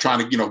guy's trying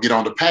to, get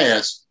on the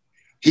pass,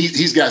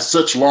 he's got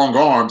such long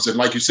arms. And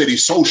like you said,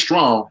 he's so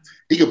strong,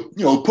 he could,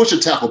 push a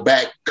tackle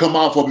back, come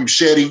off of him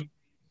shedding,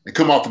 and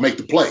come off and make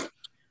the play.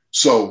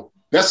 So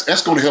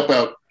that's going to help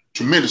out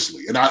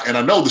tremendously. And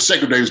I know the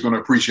secondary is going to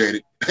appreciate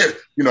it. They're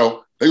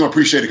going to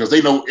appreciate it because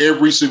they know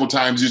every single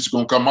time he's just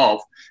going to come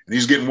off and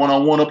he's getting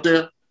one-on-one up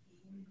there.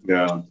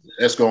 Yeah.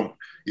 That's going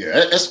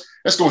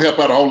to help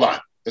out a whole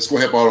lot. That's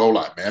going to help out a whole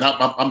lot, man.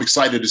 I'm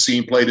excited to see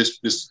him play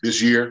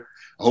this year.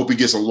 I hope he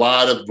gets a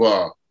lot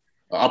of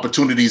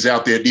opportunities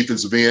out there,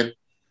 defensive end.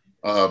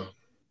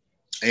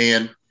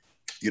 And,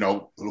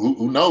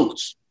 who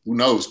knows? Who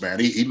knows, man?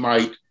 He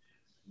might,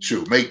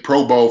 make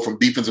Pro Bowl from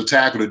defensive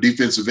tackle to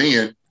defensive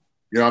end,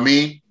 you know what I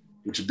mean?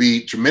 Which would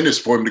be tremendous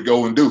for him to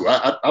go and do.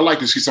 I like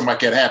to see something like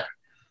that happen,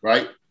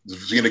 right?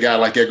 Seeing a guy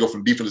like that go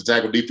from defensive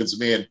tackle to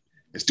defensive end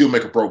and still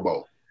make a Pro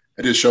Bowl.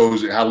 It just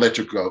shows how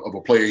electric of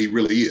a player he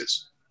really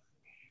is.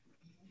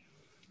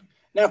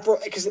 Now,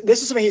 because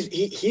this is something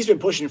he's been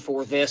pushing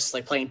for this,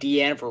 like playing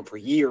DN for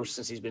years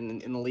since he's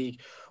been in the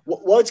league.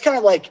 What's kind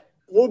of like,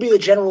 what would be the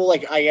general,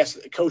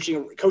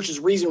 coach's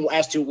reason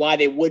as to why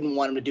they wouldn't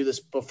want him to do this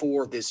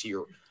before this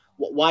year?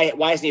 Why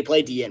hasn't he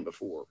played DN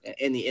before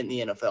in the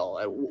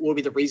NFL? What would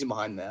be the reason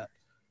behind that?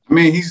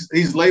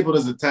 He's labeled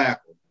as a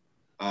tackle.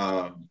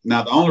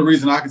 Now, the only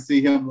reason I can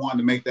see him wanting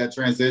to make that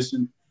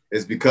transition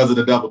is because of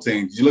the double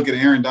teams. You look at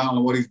Aaron Donald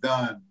and what he's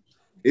done.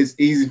 It's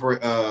easy for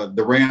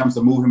the Rams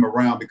to move him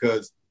around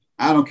because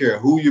I don't care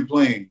who you're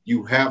playing,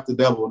 you have to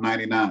double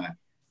 99.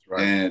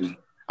 Right. And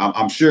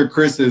I'm sure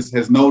Chris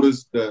has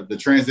noticed the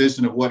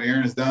transition of what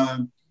Aaron's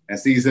done and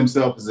sees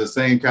himself as the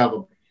same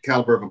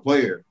caliber of a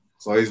player.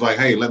 So he's like,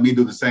 hey, let me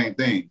do the same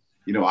thing.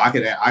 I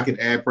could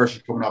add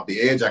pressure coming off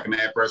the edge. I can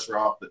add pressure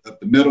up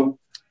the middle,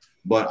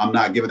 but I'm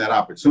not giving that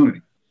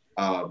opportunity.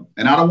 And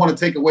I don't want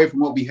to take away from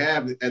what we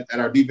have at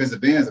our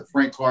defensive ends at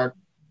Frank Clark.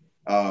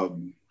 I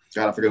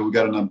forget who we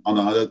got on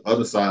the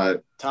other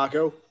side.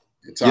 Taco.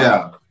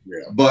 Yeah.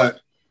 But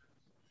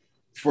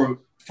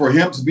for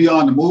him to be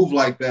on the move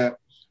like that,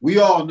 we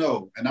all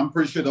know, and I'm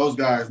pretty sure those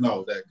guys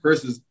know that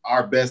Chris is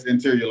our best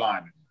interior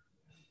lineman,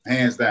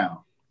 hands down,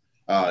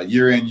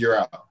 year in, year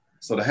out.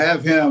 So to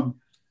have him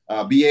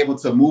be able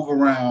to move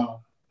around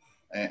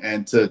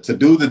and to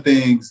do the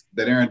things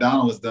that Aaron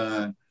Donald has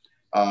done,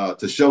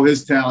 to show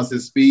his talents,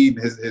 his speed,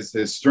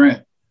 his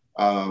strength,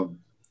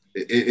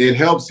 it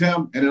helps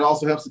him, and it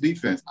also helps the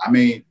defense. I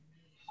mean,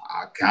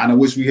 I kind of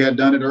wish we had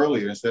done it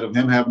earlier instead of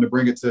him having to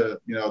bring it to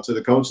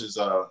the coaches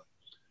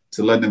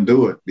to let them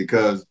do it,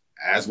 because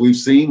as we've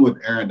seen with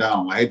Aaron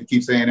Donald, I hate to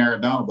keep saying Aaron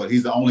Donald, but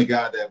he's the only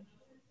guy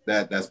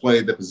that's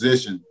played the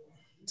position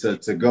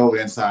to go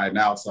inside and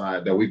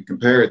outside that we can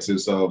compare it to.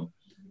 So,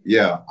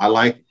 yeah, I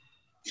like it.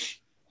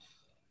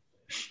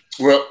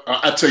 Well,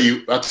 I'll tell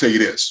you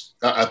this.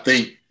 I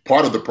think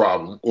part of the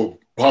problem, or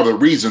part of the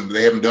reason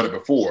they haven't done it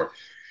before,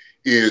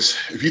 is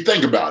if you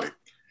think about it,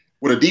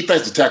 what a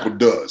defensive tackle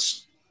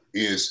does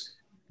is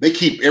they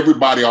keep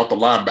everybody off the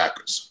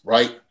linebackers,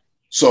 right?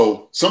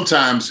 So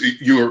sometimes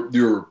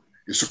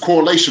it's a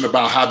correlation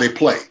about how they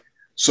play.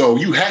 So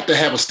you have to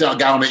have a stout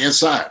guy on the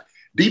inside.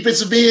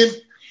 Defensive end,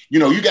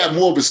 you got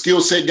more of a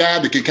skill set guy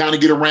that can kind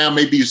of get around,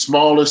 maybe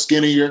smaller,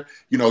 skinnier.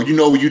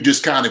 You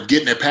just kind of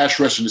getting that pass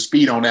rush and the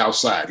speed on the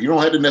outside. You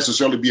don't have to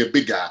necessarily be a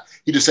big guy.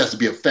 He just has to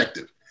be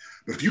effective.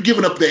 But if you're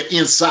giving up that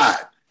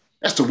inside,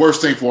 that's the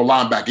worst thing for a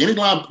linebacker. Any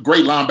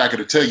great linebacker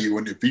to tell you,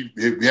 and if you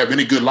have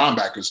any good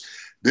linebackers,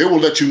 they will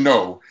let you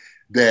know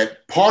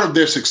that part of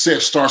their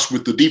success starts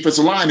with the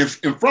defensive line in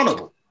front of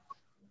them.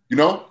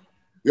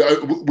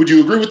 Would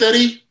you agree with that,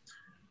 E?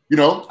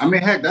 I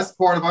mean, heck, that's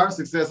part of our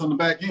success on the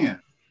back end.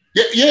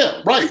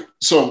 Yeah, right.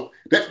 So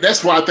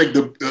that's why I think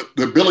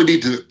the ability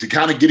to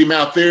kind of get him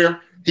out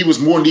there, he was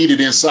more needed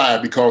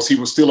inside because he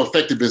was still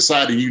effective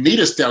inside. And you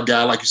need a stout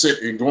guy, like you said,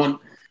 and going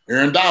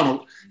Aaron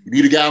Donald, you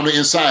need a guy on the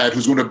inside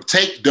who's going to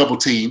take double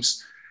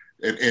teams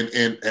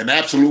and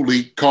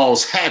absolutely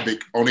cause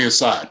havoc on the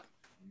inside.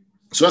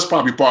 So that's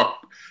probably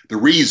the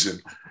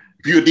reason.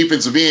 If you're a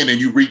defensive end and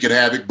you wreak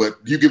havoc, but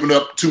you're giving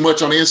up too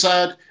much on the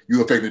inside,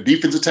 you're affecting the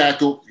defensive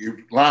tackle, your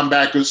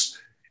linebackers,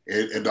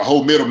 and the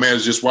whole middleman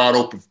is just wide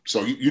open.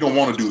 So you don't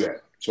want to do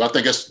that. So I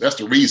think that's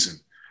the reason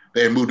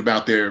they moved him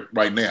out there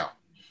right now.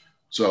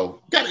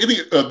 So they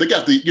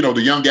got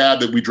the young guy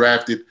that we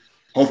drafted.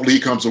 Hopefully he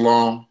comes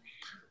along.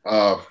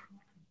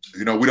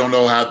 We don't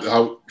know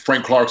how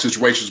Frank Clark's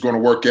situation is going to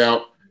work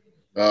out.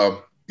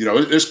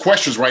 There's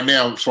questions right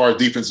now as far as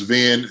defensive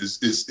end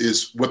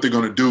is what they're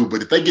going to do.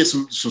 But if they get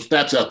some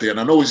snaps out there, and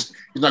I know he's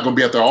not going to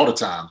be out there all the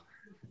time,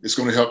 it's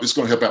going to help. It's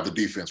going to help out the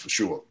defense for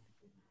sure.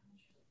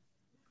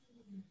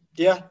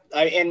 Yeah,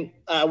 I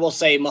will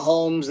say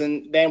Mahomes,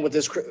 and then with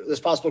this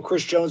possible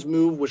Chris Jones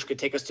move, which could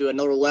take us to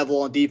another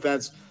level on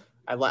defense,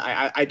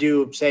 I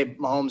do say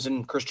Mahomes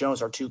and Chris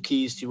Jones are two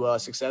keys to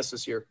success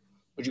this year.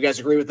 Would you guys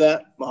agree with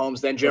that?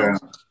 Mahomes, then Jones?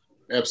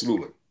 Yeah,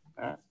 absolutely.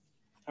 All right.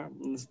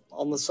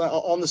 On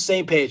the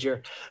same page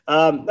here.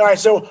 All right,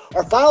 so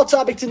our final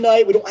topic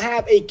tonight, we don't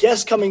have a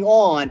guest coming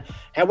on.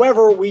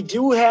 However, we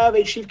do have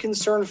a Chief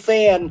Concern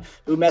fan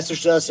who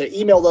messaged us and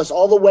emailed us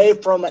all the way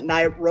from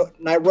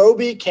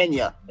Nairobi,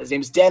 Kenya. His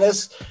name's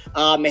Dennis.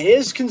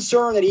 His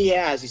concern that he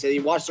has, he said he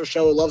watched our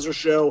show, loves our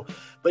show,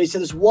 but he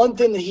said there's one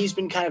thing that he's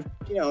been kind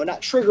of,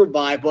 not triggered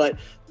by, but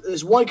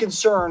there's one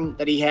concern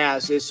that he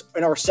has is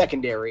in our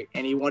secondary,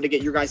 and he wanted to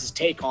get your guys'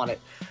 take on it.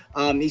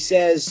 He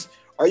says,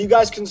 are you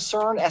guys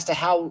concerned as to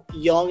how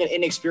young and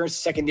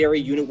inexperienced secondary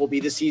unit will be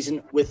this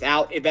season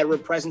without a veteran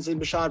presence in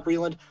Bashaud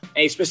Breeland? And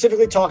he's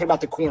specifically talking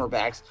about the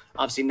cornerbacks,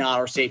 obviously not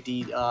our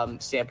safety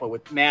standpoint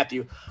with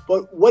Matthew.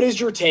 But what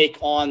is your take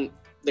on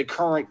the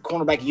current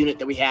cornerback unit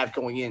that we have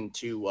going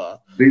into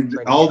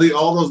all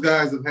those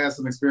guys have had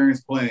some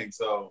experience playing.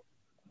 So,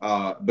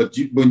 but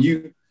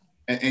you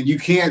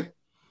can't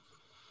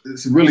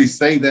really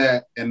say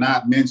that and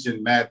not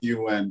mention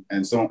Matthew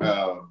and so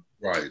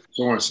right,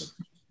 Sorensen.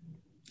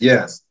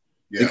 Yes,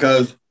 yeah.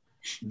 Because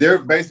they're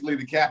basically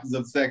the captains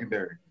of the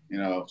secondary,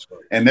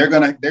 and they're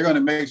gonna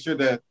make sure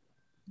that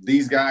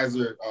these guys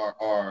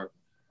are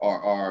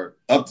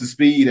up to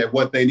speed at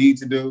what they need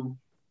to do,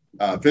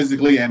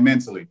 physically and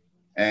mentally,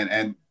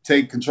 and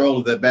take control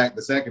of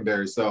the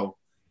secondary. So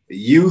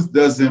youth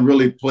doesn't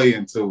really play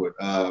into it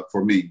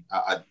for me.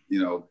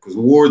 Because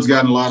Ward's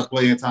gotten a lot of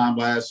playing time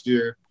last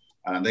year.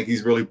 I think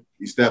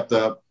he stepped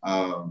up.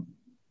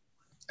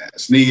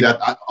 Snead,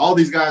 all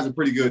these guys are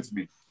pretty good to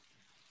me.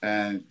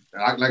 And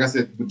like I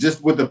said,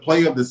 just with the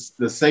play of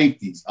the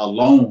safeties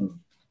alone,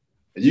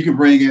 you can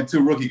bring in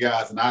two rookie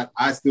guys, and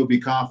I still be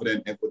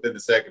confident within the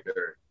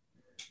secondary.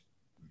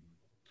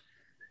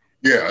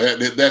 Yeah,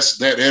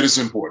 that is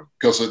important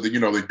because they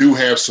do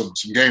have some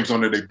games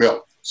under their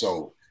belt.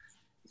 So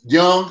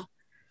young,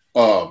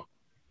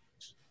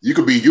 you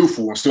could be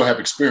youthful and still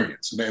have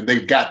experience, and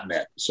they've gotten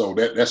that. So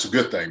that's a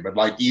good thing. But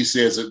like E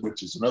says,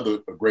 which is another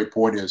great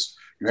point, is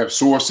you have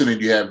Sorensen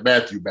and you have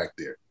Matthew back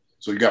there.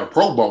 So you got a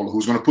Pro Bowler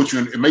who's going to put you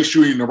in and make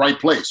sure you're in the right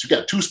place. You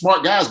got two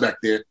smart guys back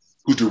there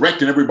who's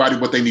directing everybody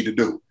what they need to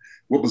do,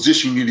 what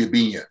position you need to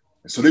be in.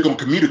 And so they're going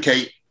to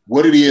communicate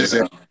what it is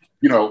that,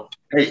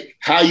 hey,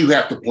 how you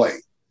have to play.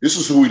 This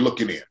is who we're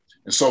looking at.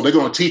 And so they're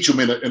going to teach them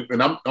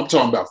and I'm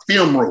talking about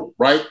film room,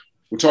 right?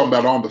 We're talking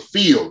about on the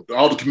field,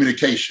 all the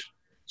communication.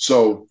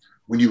 So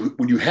when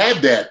you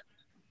have that,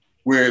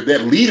 where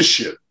that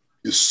leadership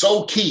is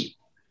so key,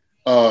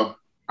 I'm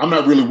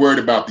not really worried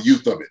about the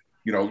youth of it.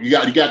 You know, you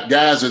got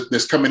guys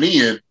that's coming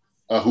in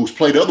who's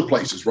played other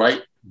places,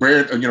 right?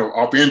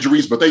 Off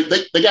injuries, but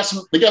they got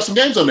some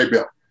games on their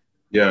belt.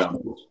 Yeah,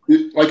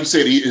 like you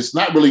said, it's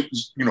not really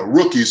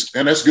rookies,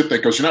 and that's a good thing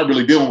because you're not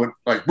really dealing with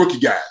like rookie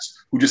guys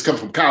who just come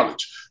from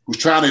college who's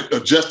trying to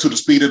adjust to the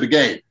speed of the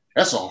game.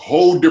 That's a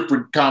whole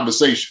different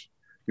conversation,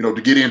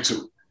 to get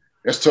into.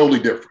 That's totally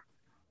different.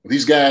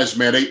 These guys,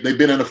 man, they've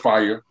been in the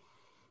fire,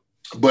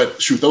 but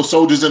shoot, those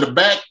soldiers in the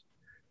back,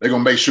 they're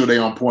gonna make sure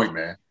they're on point,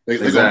 man.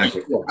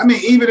 Exactly. I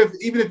mean, even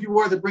if you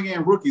were to bring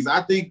in rookies,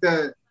 I think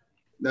that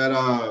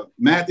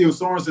Matthew and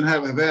Sorensen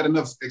have had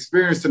enough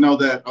experience to know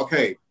that,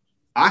 okay,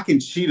 I can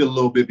cheat a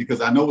little bit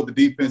because I know what the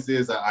defense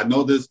is. I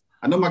know this.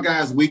 I know my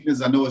guy's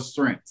weakness. I know his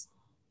strengths.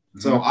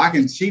 Mm-hmm. So I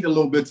can cheat a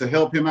little bit to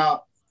help him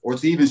out or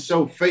to even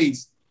show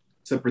face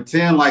to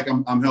pretend like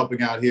I'm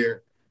helping out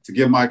here to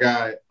give my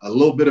guy a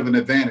little bit of an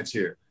advantage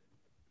here.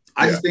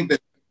 I just think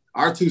that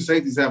our two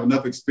safeties have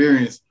enough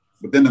experience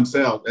within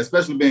themselves,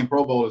 especially being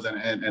Pro Bowlers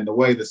and the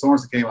way that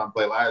Sorensen came out and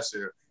played last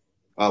year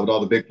with all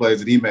the big plays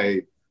that he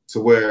made, to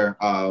where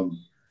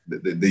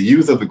the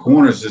use of the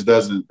corners just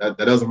doesn't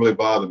really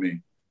bother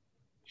me.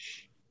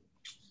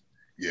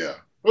 Yeah.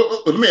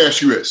 Well, let me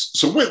ask you this.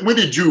 So when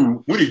did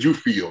you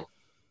feel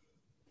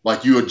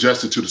like you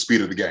adjusted to the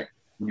speed of the game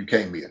when you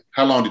came in?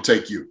 How long did it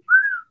take you?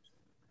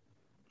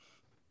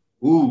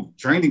 Ooh,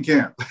 training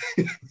camp.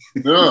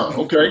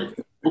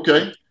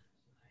 Okay.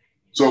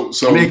 So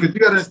I mean, because you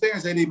got to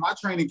understand, JD, my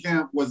training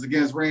camp was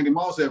against Randy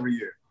Moss every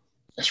year.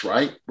 That's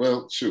right.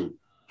 Well, shoot.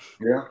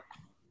 Yeah.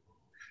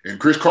 And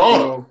Chris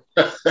Carter.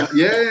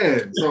 Yeah.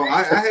 So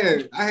I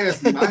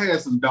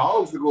had some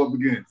dogs to go up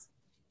against.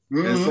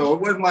 Mm-hmm. And so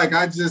it wasn't like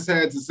I just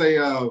had to say,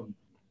 I'm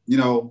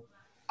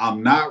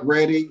not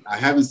ready. I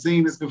haven't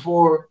seen this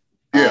before.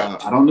 Yeah.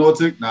 I don't know what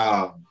to.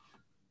 Nah,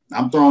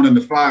 I'm thrown in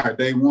the fire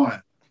day one.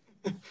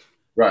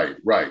 Right.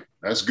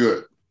 That's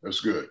good. And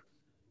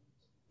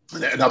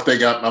I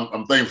think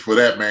I'm thankful for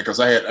that, man, because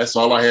that's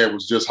all I had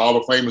was just Hall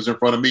of Famers in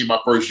front of me my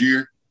first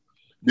year.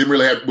 Didn't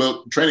really have,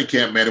 training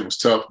camp, man, it was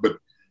tough, but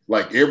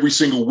like every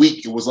single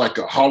week, it was like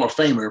a Hall of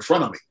Famer in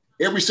front of me.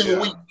 Every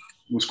single week.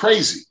 It was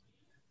crazy.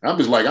 I'm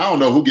just like, I don't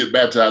know who gets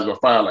baptized by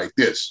fire like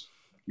this,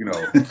 You know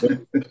what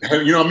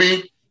I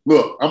mean?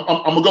 Look, I'm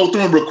going to go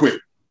through them real quick.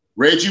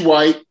 Reggie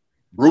White,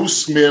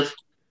 Bruce Smith,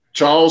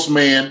 Charles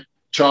Mann,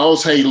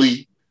 Charles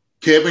Haley,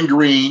 Kevin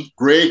Green,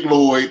 Greg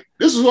Lloyd.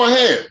 This is what I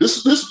had.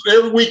 This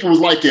every week it was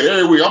like that.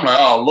 Every week I'm like,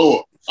 oh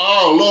Lord.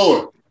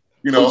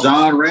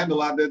 John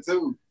Randall out there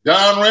too.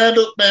 John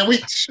Randall, man, every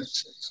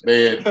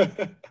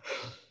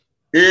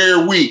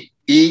week,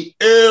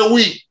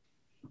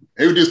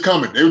 they were just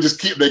coming.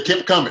 They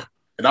kept coming.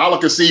 And all I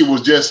could see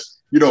was just,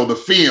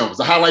 the films,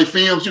 the highlight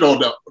films,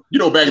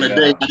 back in the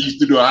day, I used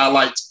to do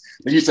highlights.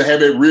 They used to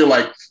have it real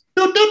like,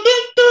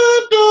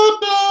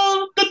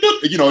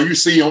 you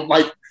see them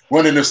like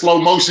running in slow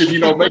motion,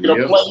 making a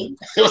play.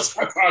 It was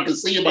like I could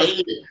see in my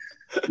head.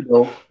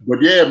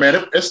 But yeah,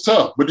 man, it's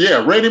tough. But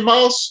yeah, Randy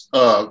Moss,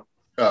 Carter,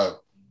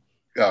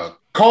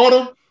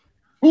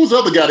 who's the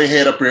other guy they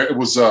had up there? It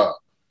was I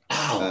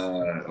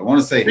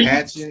want to say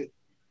Hatchett.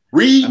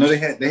 Reed. I know they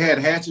had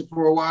Hatchett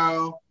for a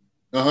while.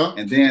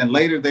 And then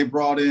later they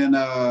brought in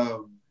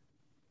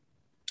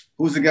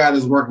who's the guy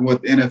that's working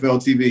with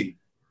NFL TV?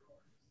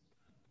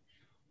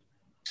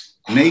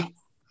 Nate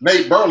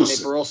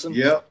Burleson.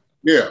 Yep.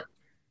 Yeah.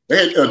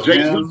 They had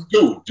Jake Reed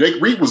too. Jake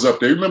Reed was up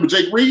there. You remember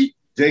Jake Reed?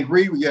 Jake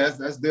Reed, yes,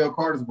 that's Dale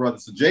Carter's brother.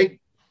 So Jake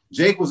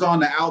was on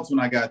the outs when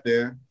I got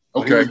there.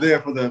 Okay. He was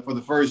there for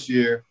the first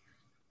year.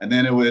 And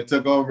then it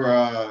took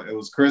over, it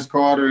was Chris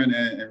Carter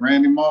and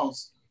Randy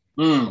Moss.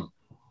 Oh,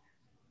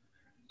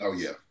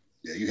 yeah.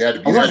 Yeah, you had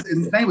to be.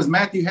 His name was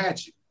Matthew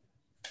Hatchett.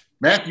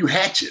 Matthew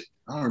Hatchett.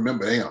 I don't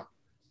remember him.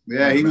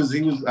 Yeah, he was.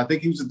 I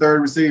think he was the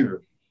third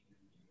receiver.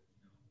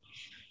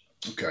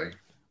 Okay.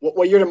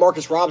 What year did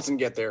Marcus Robinson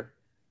get there?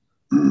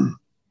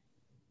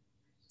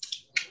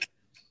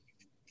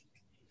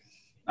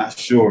 Not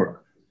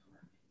sure.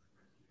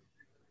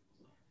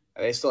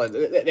 They still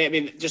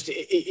had, just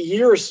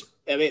years.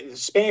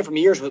 Spanning from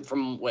years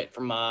from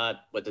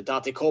the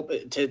Dante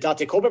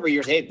Culpepper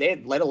years, they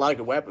had led a lot of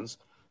good weapons.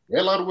 They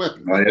had a lot of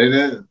weapons. Oh, they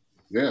did.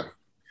 Yeah.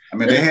 I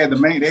mean, they had the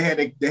main. They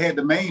had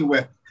the main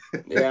weapon.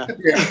 Yeah.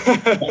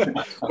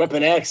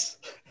 Weapon X.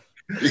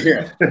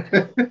 Yeah.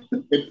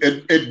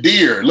 It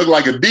deer. It looked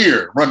like a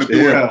deer running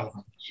through it.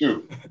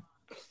 Shoot.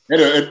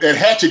 And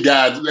Hatchet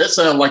guy, that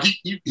sounded like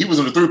he was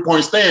in the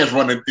 3-point stands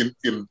running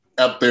in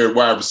out there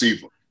wide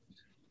receiver.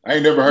 I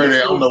ain't never heard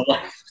that. I don't know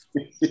why.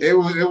 It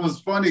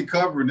was funny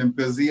covering him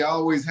because he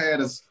always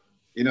had us.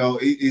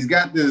 He's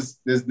got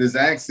this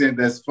accent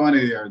that's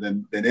funnier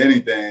than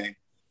anything,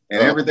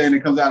 and everything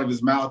that comes out of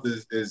his mouth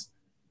is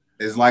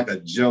like a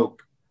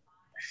joke.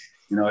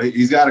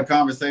 He's got a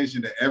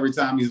conversation that every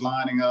time he's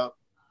lining up,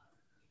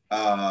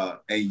 and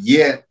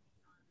yet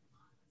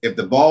if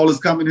the ball is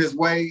coming his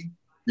way,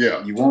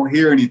 you won't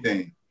hear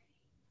anything.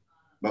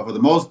 But for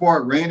the most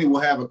part, Randy will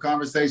have a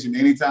conversation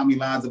anytime he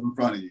lines up in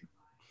front of you.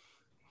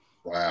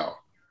 Wow.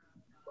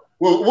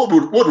 Well,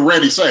 what would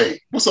Randy say?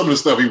 What's some of the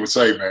stuff he would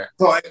say, man?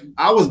 So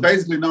I was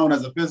basically known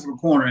as a physical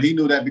corner, and he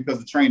knew that because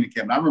of training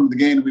camp. And I remember the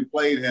game that we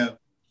played him,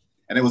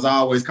 and it was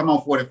always, come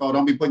on, 44,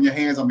 don't be putting your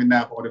hands on me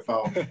now,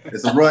 44.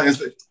 It's a run.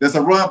 It's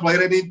a run play.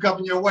 They need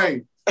coming your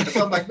way. And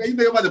so I'm like, man, you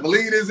think I'm about to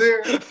believe this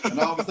here? And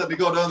all of a sudden, they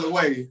go the other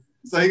way.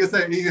 So he could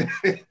say,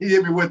 he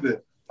hit me with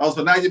it. Oh,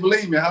 so now you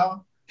believe me, huh?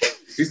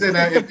 He said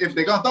that if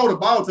they're going to throw the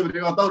ball to me,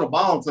 they're going to throw the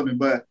ball to me.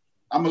 But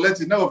I'm going to let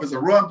you know if it's a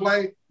run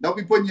play, don't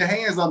be putting your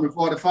hands on me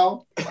before the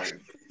fall.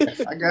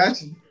 I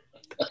got you.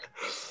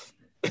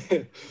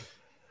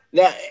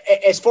 Now,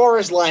 as far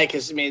as back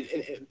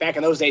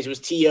in those days, it was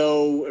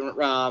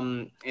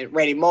T.O. and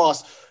Randy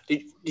Moss.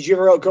 Did you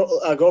ever go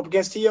up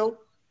against T.O.?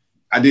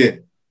 I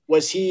did.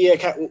 Was he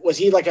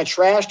like a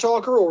trash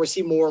talker, or was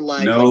he more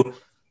like? No.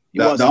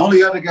 The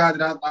only other guy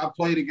that I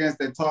played against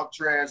that talked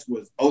trash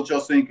was Ocho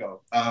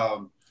Cinco.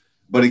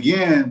 But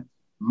again,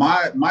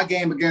 my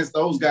game against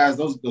those guys,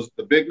 those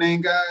the big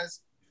name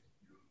guys,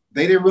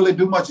 they didn't really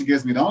do much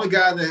against me. The only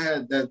guy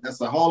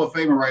that's a Hall of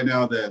Famer right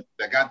now that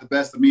got the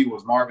best of me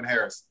was Marvin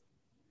Harrison.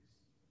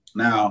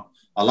 Now,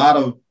 a lot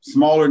of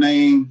smaller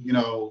name,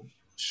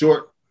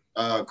 short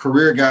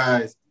career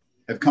guys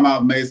have come out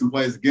and made some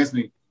plays against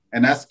me.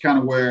 And that's kind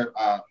of where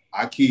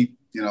I keep,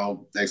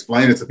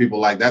 explaining to people,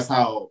 like, that's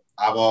how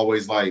I've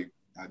always,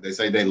 they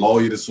say they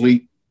lull you to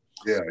sleep.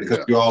 Yeah. Because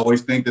you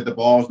always think that the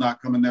ball's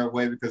not coming their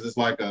way because it's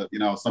like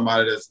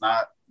somebody that's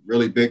not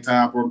really big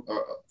time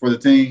for the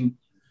team.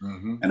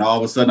 Mm-hmm. And all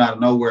of a sudden, out of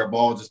nowhere, a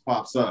ball just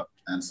pops up.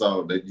 And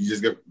so you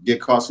just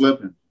get caught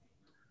slipping.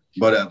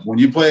 But when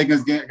you play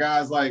against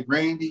guys like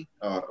Randy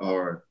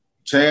or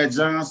Chad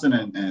Johnson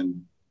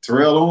and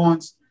Terrell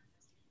Owens,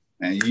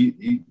 and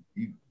you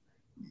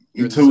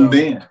tuned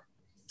in,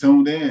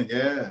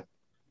 yeah.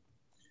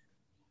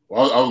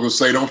 Well, I was gonna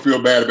say, don't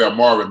feel bad about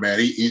Marvin, man.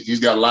 He's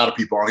got a lot of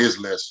people on his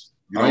list.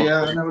 I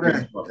know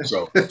that.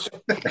 So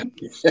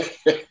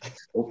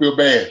don't feel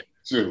bad.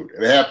 Shoot,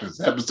 it happens.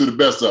 It happens to the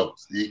best of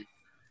us.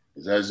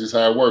 That's just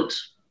how it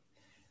works.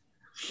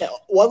 Now,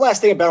 one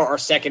last thing about our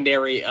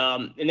secondary,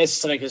 and this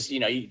is something because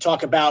you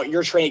talk about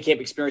your training camp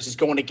experiences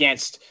going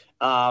against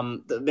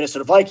the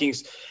Minnesota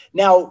Vikings.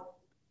 Now,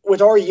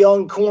 with our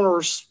young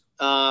corners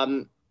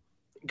going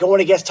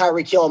against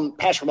Tyreek Hill and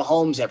Patrick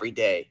Mahomes every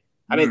day,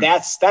 I mean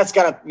that's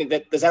gotta.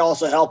 Does that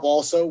also help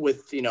also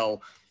with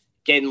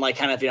getting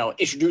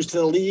introduced to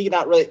the league?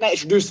 Not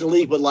introduced to the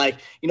league, but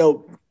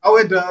Oh,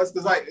 it does.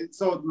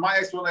 So my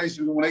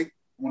explanation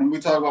when we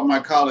talk about my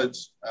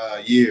college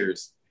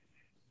years,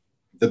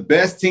 the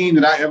best team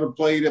that I ever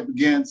played up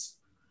against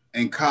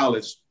in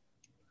college,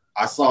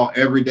 I saw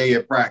every day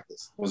at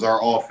practice was our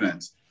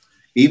offense.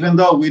 Even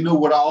though we knew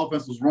what our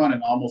offense was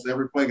running almost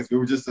every play because we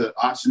were just an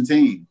option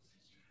team.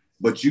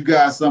 But you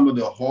got some of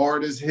the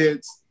hardest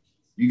hits.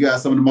 You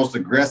got some of the most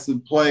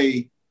aggressive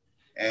play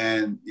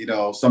and,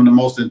 some of the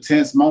most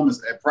intense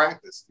moments at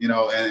practice,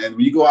 and when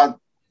you go out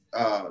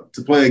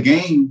to play a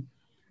game,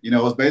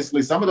 it's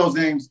basically some of those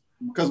games,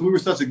 because we were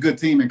such a good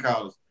team in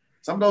college,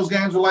 some of those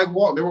games were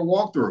they were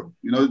walkthrough,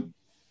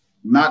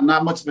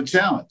 not much of a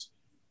challenge.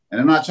 And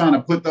I'm not trying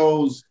to put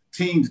those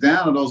teams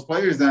down or those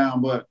players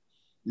down, but,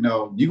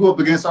 you go up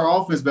against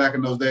our offense back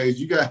in those days,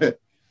 you got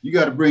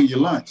to bring your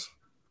lunch.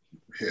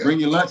 Yeah. Bring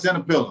your lunch and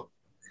a pillow.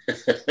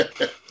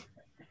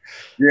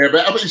 Yeah,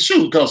 but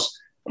shoot, because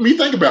you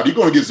think about it, you're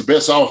going to get the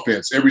best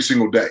offense every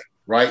single day,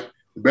 right?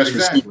 The best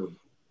receiver.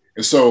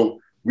 And so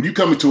when you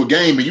come into a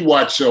game and you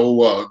watch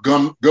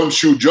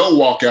Gumshoe Joe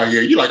walk out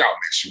here, you're like, oh,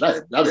 man, shoot,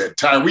 I've had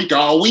Tyreek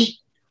all week.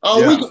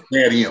 All week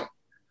I've had him.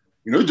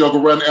 Joker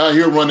running out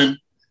here running,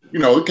 he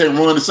can't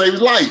run to save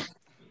his life.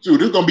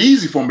 Dude, it's going to be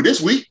easy for me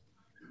this week.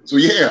 So,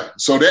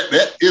 so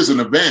that is an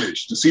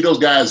advantage to see those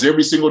guys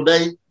every single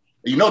day.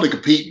 They're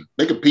competing.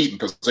 They're competing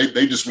because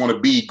they just want to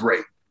be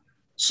great.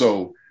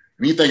 So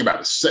when you think about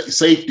the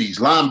safeties,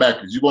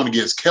 linebackers, you're going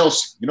against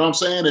Kelsey. You know what I'm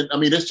saying?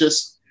 And, it's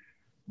just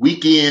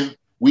week in,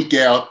 week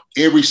out,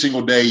 every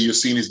single day you're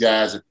seeing these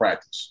guys at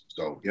practice.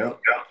 So,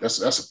 that's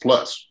a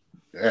plus.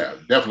 Yeah,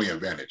 definitely an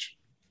advantage.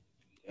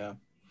 Yeah.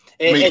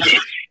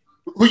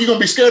 Who you going to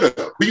be scared of?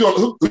 Who you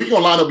going to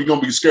line up you're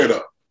going to be scared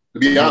of? To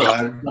be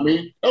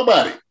honest,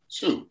 nobody.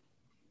 Shoot.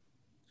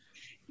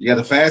 You got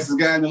the fastest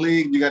guy in the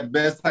league. You got the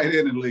best tight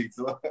end in the league.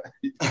 So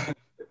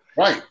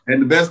right.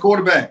 And the best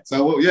quarterback.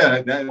 So,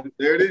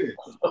 there it is.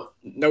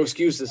 No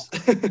excuses.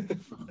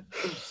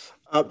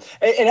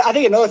 And I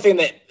think another thing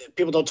that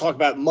people don't talk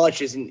about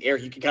much is, and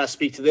Eric, you can kind of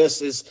speak to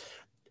this, is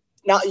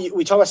now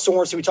we talk about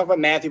Sorensen, we talk about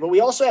Matthew, but we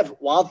also have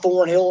Juan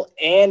Thornhill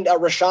and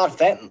Rashad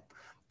Fenton.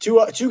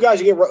 Two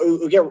guys who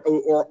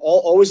are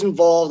always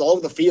involved all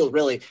over the field,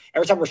 really.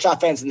 Every time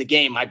Rashad Fenton's in the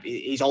game,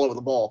 he's all over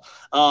the ball.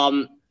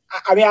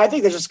 I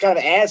think that just kind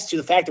of adds to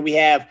the fact that we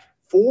have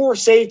 4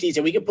 safeties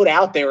that we can put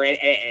out there at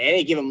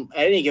any given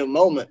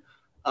moment.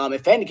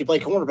 If Fenton can play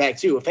cornerback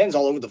too, if Fenton's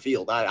all over the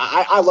field.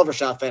 I love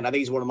Rashad Fenton. I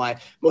think he's one of my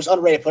most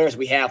underrated players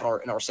we have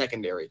in our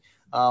secondary.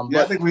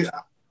 I think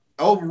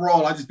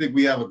overall, I just think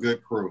we have a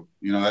good crew.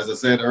 You know, as I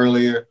said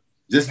earlier,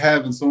 just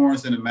having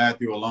Sorensen and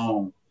Matthew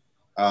alone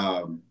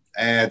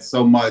adds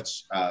so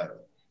much,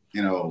 what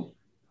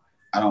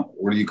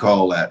do you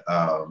call that?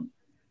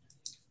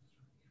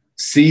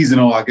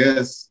 Seasonal, I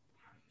guess,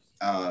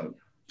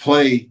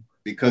 play,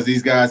 because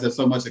these guys have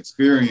so much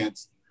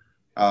experience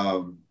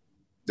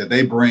that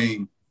they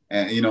bring.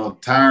 And,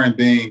 Tyron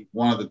being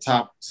one of the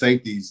top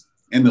safeties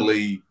in the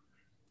league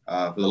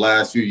for the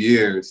last few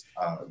years,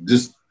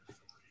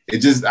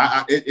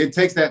 it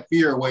takes that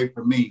fear away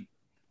from me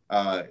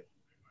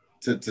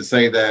to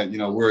say that,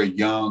 we're a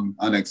young,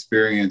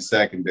 unexperienced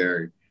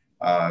secondary.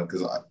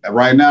 Because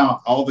right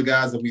now, all the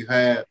guys that we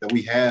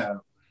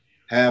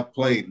have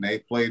played, and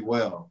they've played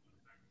well.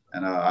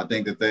 And I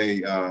think that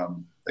they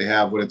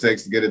have what it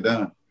takes to get it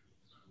done.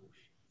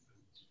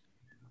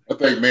 I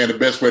think, man, the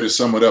best way to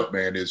sum it up,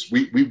 man, is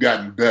we've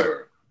gotten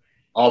better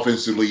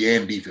offensively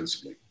and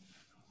defensively.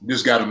 We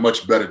just got a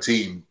much better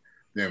team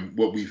than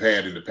what we've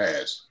had in the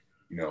past,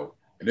 And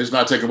it's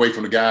not taken away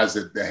from the guys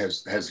that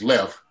has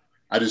left.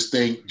 I just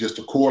think just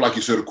the core, like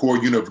you said, the core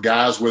unit of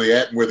guys where they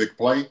at and where they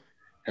play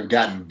have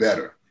gotten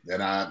better.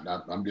 And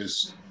I'm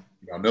just,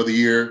 another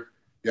year,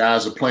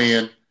 guys are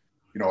playing,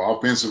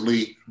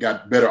 offensively,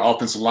 got better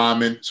offensive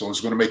linemen, so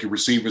it's going to make your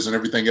receivers and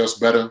everything else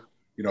better.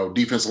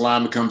 Defensive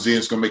lineman comes in,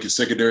 it's going to make your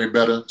secondary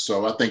better.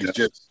 So I think it's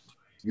just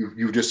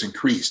you've just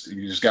increased.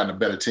 You've just gotten a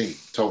better team,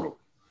 total.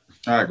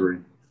 I agree.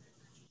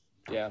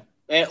 Yeah.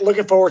 And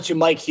looking forward to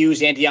Mike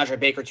Hughes and DeAndre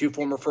Baker, 2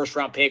 former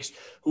first-round picks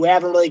who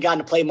haven't really gotten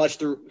to play much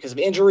because of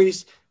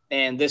injuries.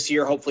 And this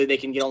year, hopefully, they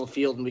can get on the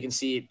field and we can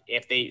see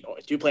if they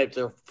do play up to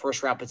their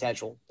first-round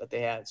potential that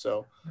they had.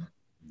 So,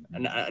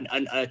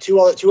 two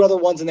other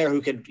ones in there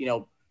who could,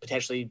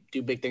 potentially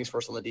do big things for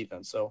us on the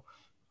defense. So,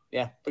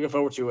 yeah, looking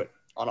forward to it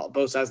on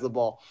both sides of the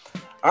ball.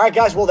 All right,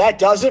 guys. Well, that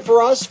does it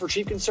for us for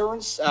Chief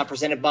Concerns,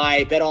 presented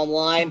by Bet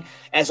Online.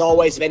 As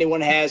always, if anyone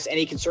has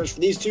any concerns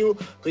for these two,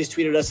 please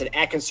tweet at us at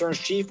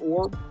 @ConcernsChief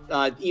or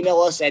email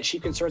us at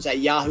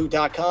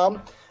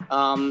chiefconcerns@yahoo.com.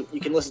 You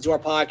can listen to our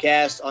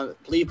podcast on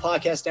Believe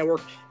Podcast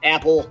Network,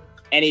 Apple,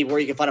 anywhere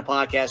you can find a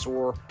podcast,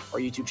 or our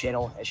YouTube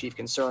channel at Chief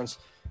Concerns.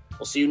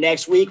 We'll see you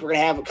next week. We're going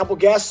to have a couple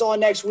guests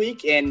on next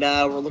week, and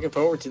we're looking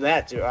forward to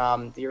that,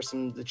 to hear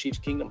some of the Chiefs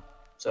Kingdom.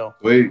 So,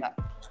 good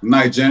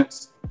night,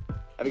 gents.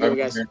 Have a good one,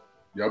 guys.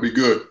 Y'all be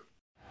good.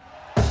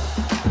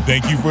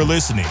 Thank you for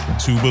listening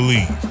to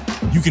Believe.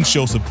 You can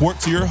show support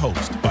to your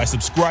host by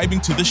subscribing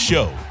to the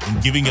show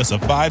and giving us a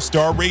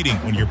 5-star rating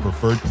on your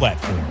preferred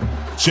platform.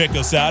 Check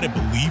us out at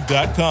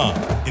Believe.com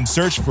and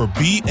search for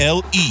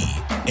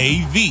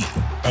BLEAV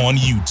on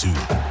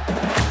YouTube.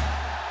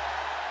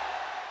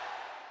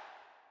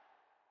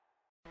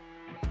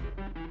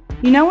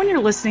 When you're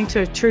listening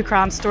to a true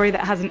crime story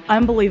that has an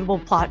unbelievable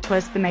plot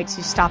twist that makes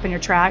you stop in your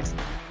tracks?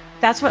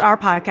 That's what our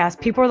podcast,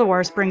 People Are the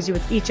Worst, brings you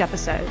with each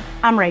episode.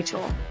 I'm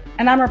Rachel.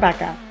 And I'm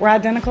Rebecca. We're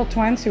identical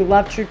twins who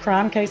love true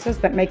crime cases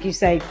that make you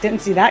say,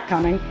 didn't see that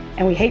coming,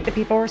 and we hate the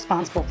people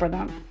responsible for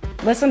them.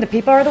 Listen to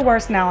People Are the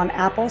Worst now on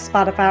Apple,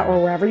 Spotify,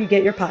 or wherever you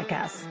get your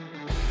podcasts.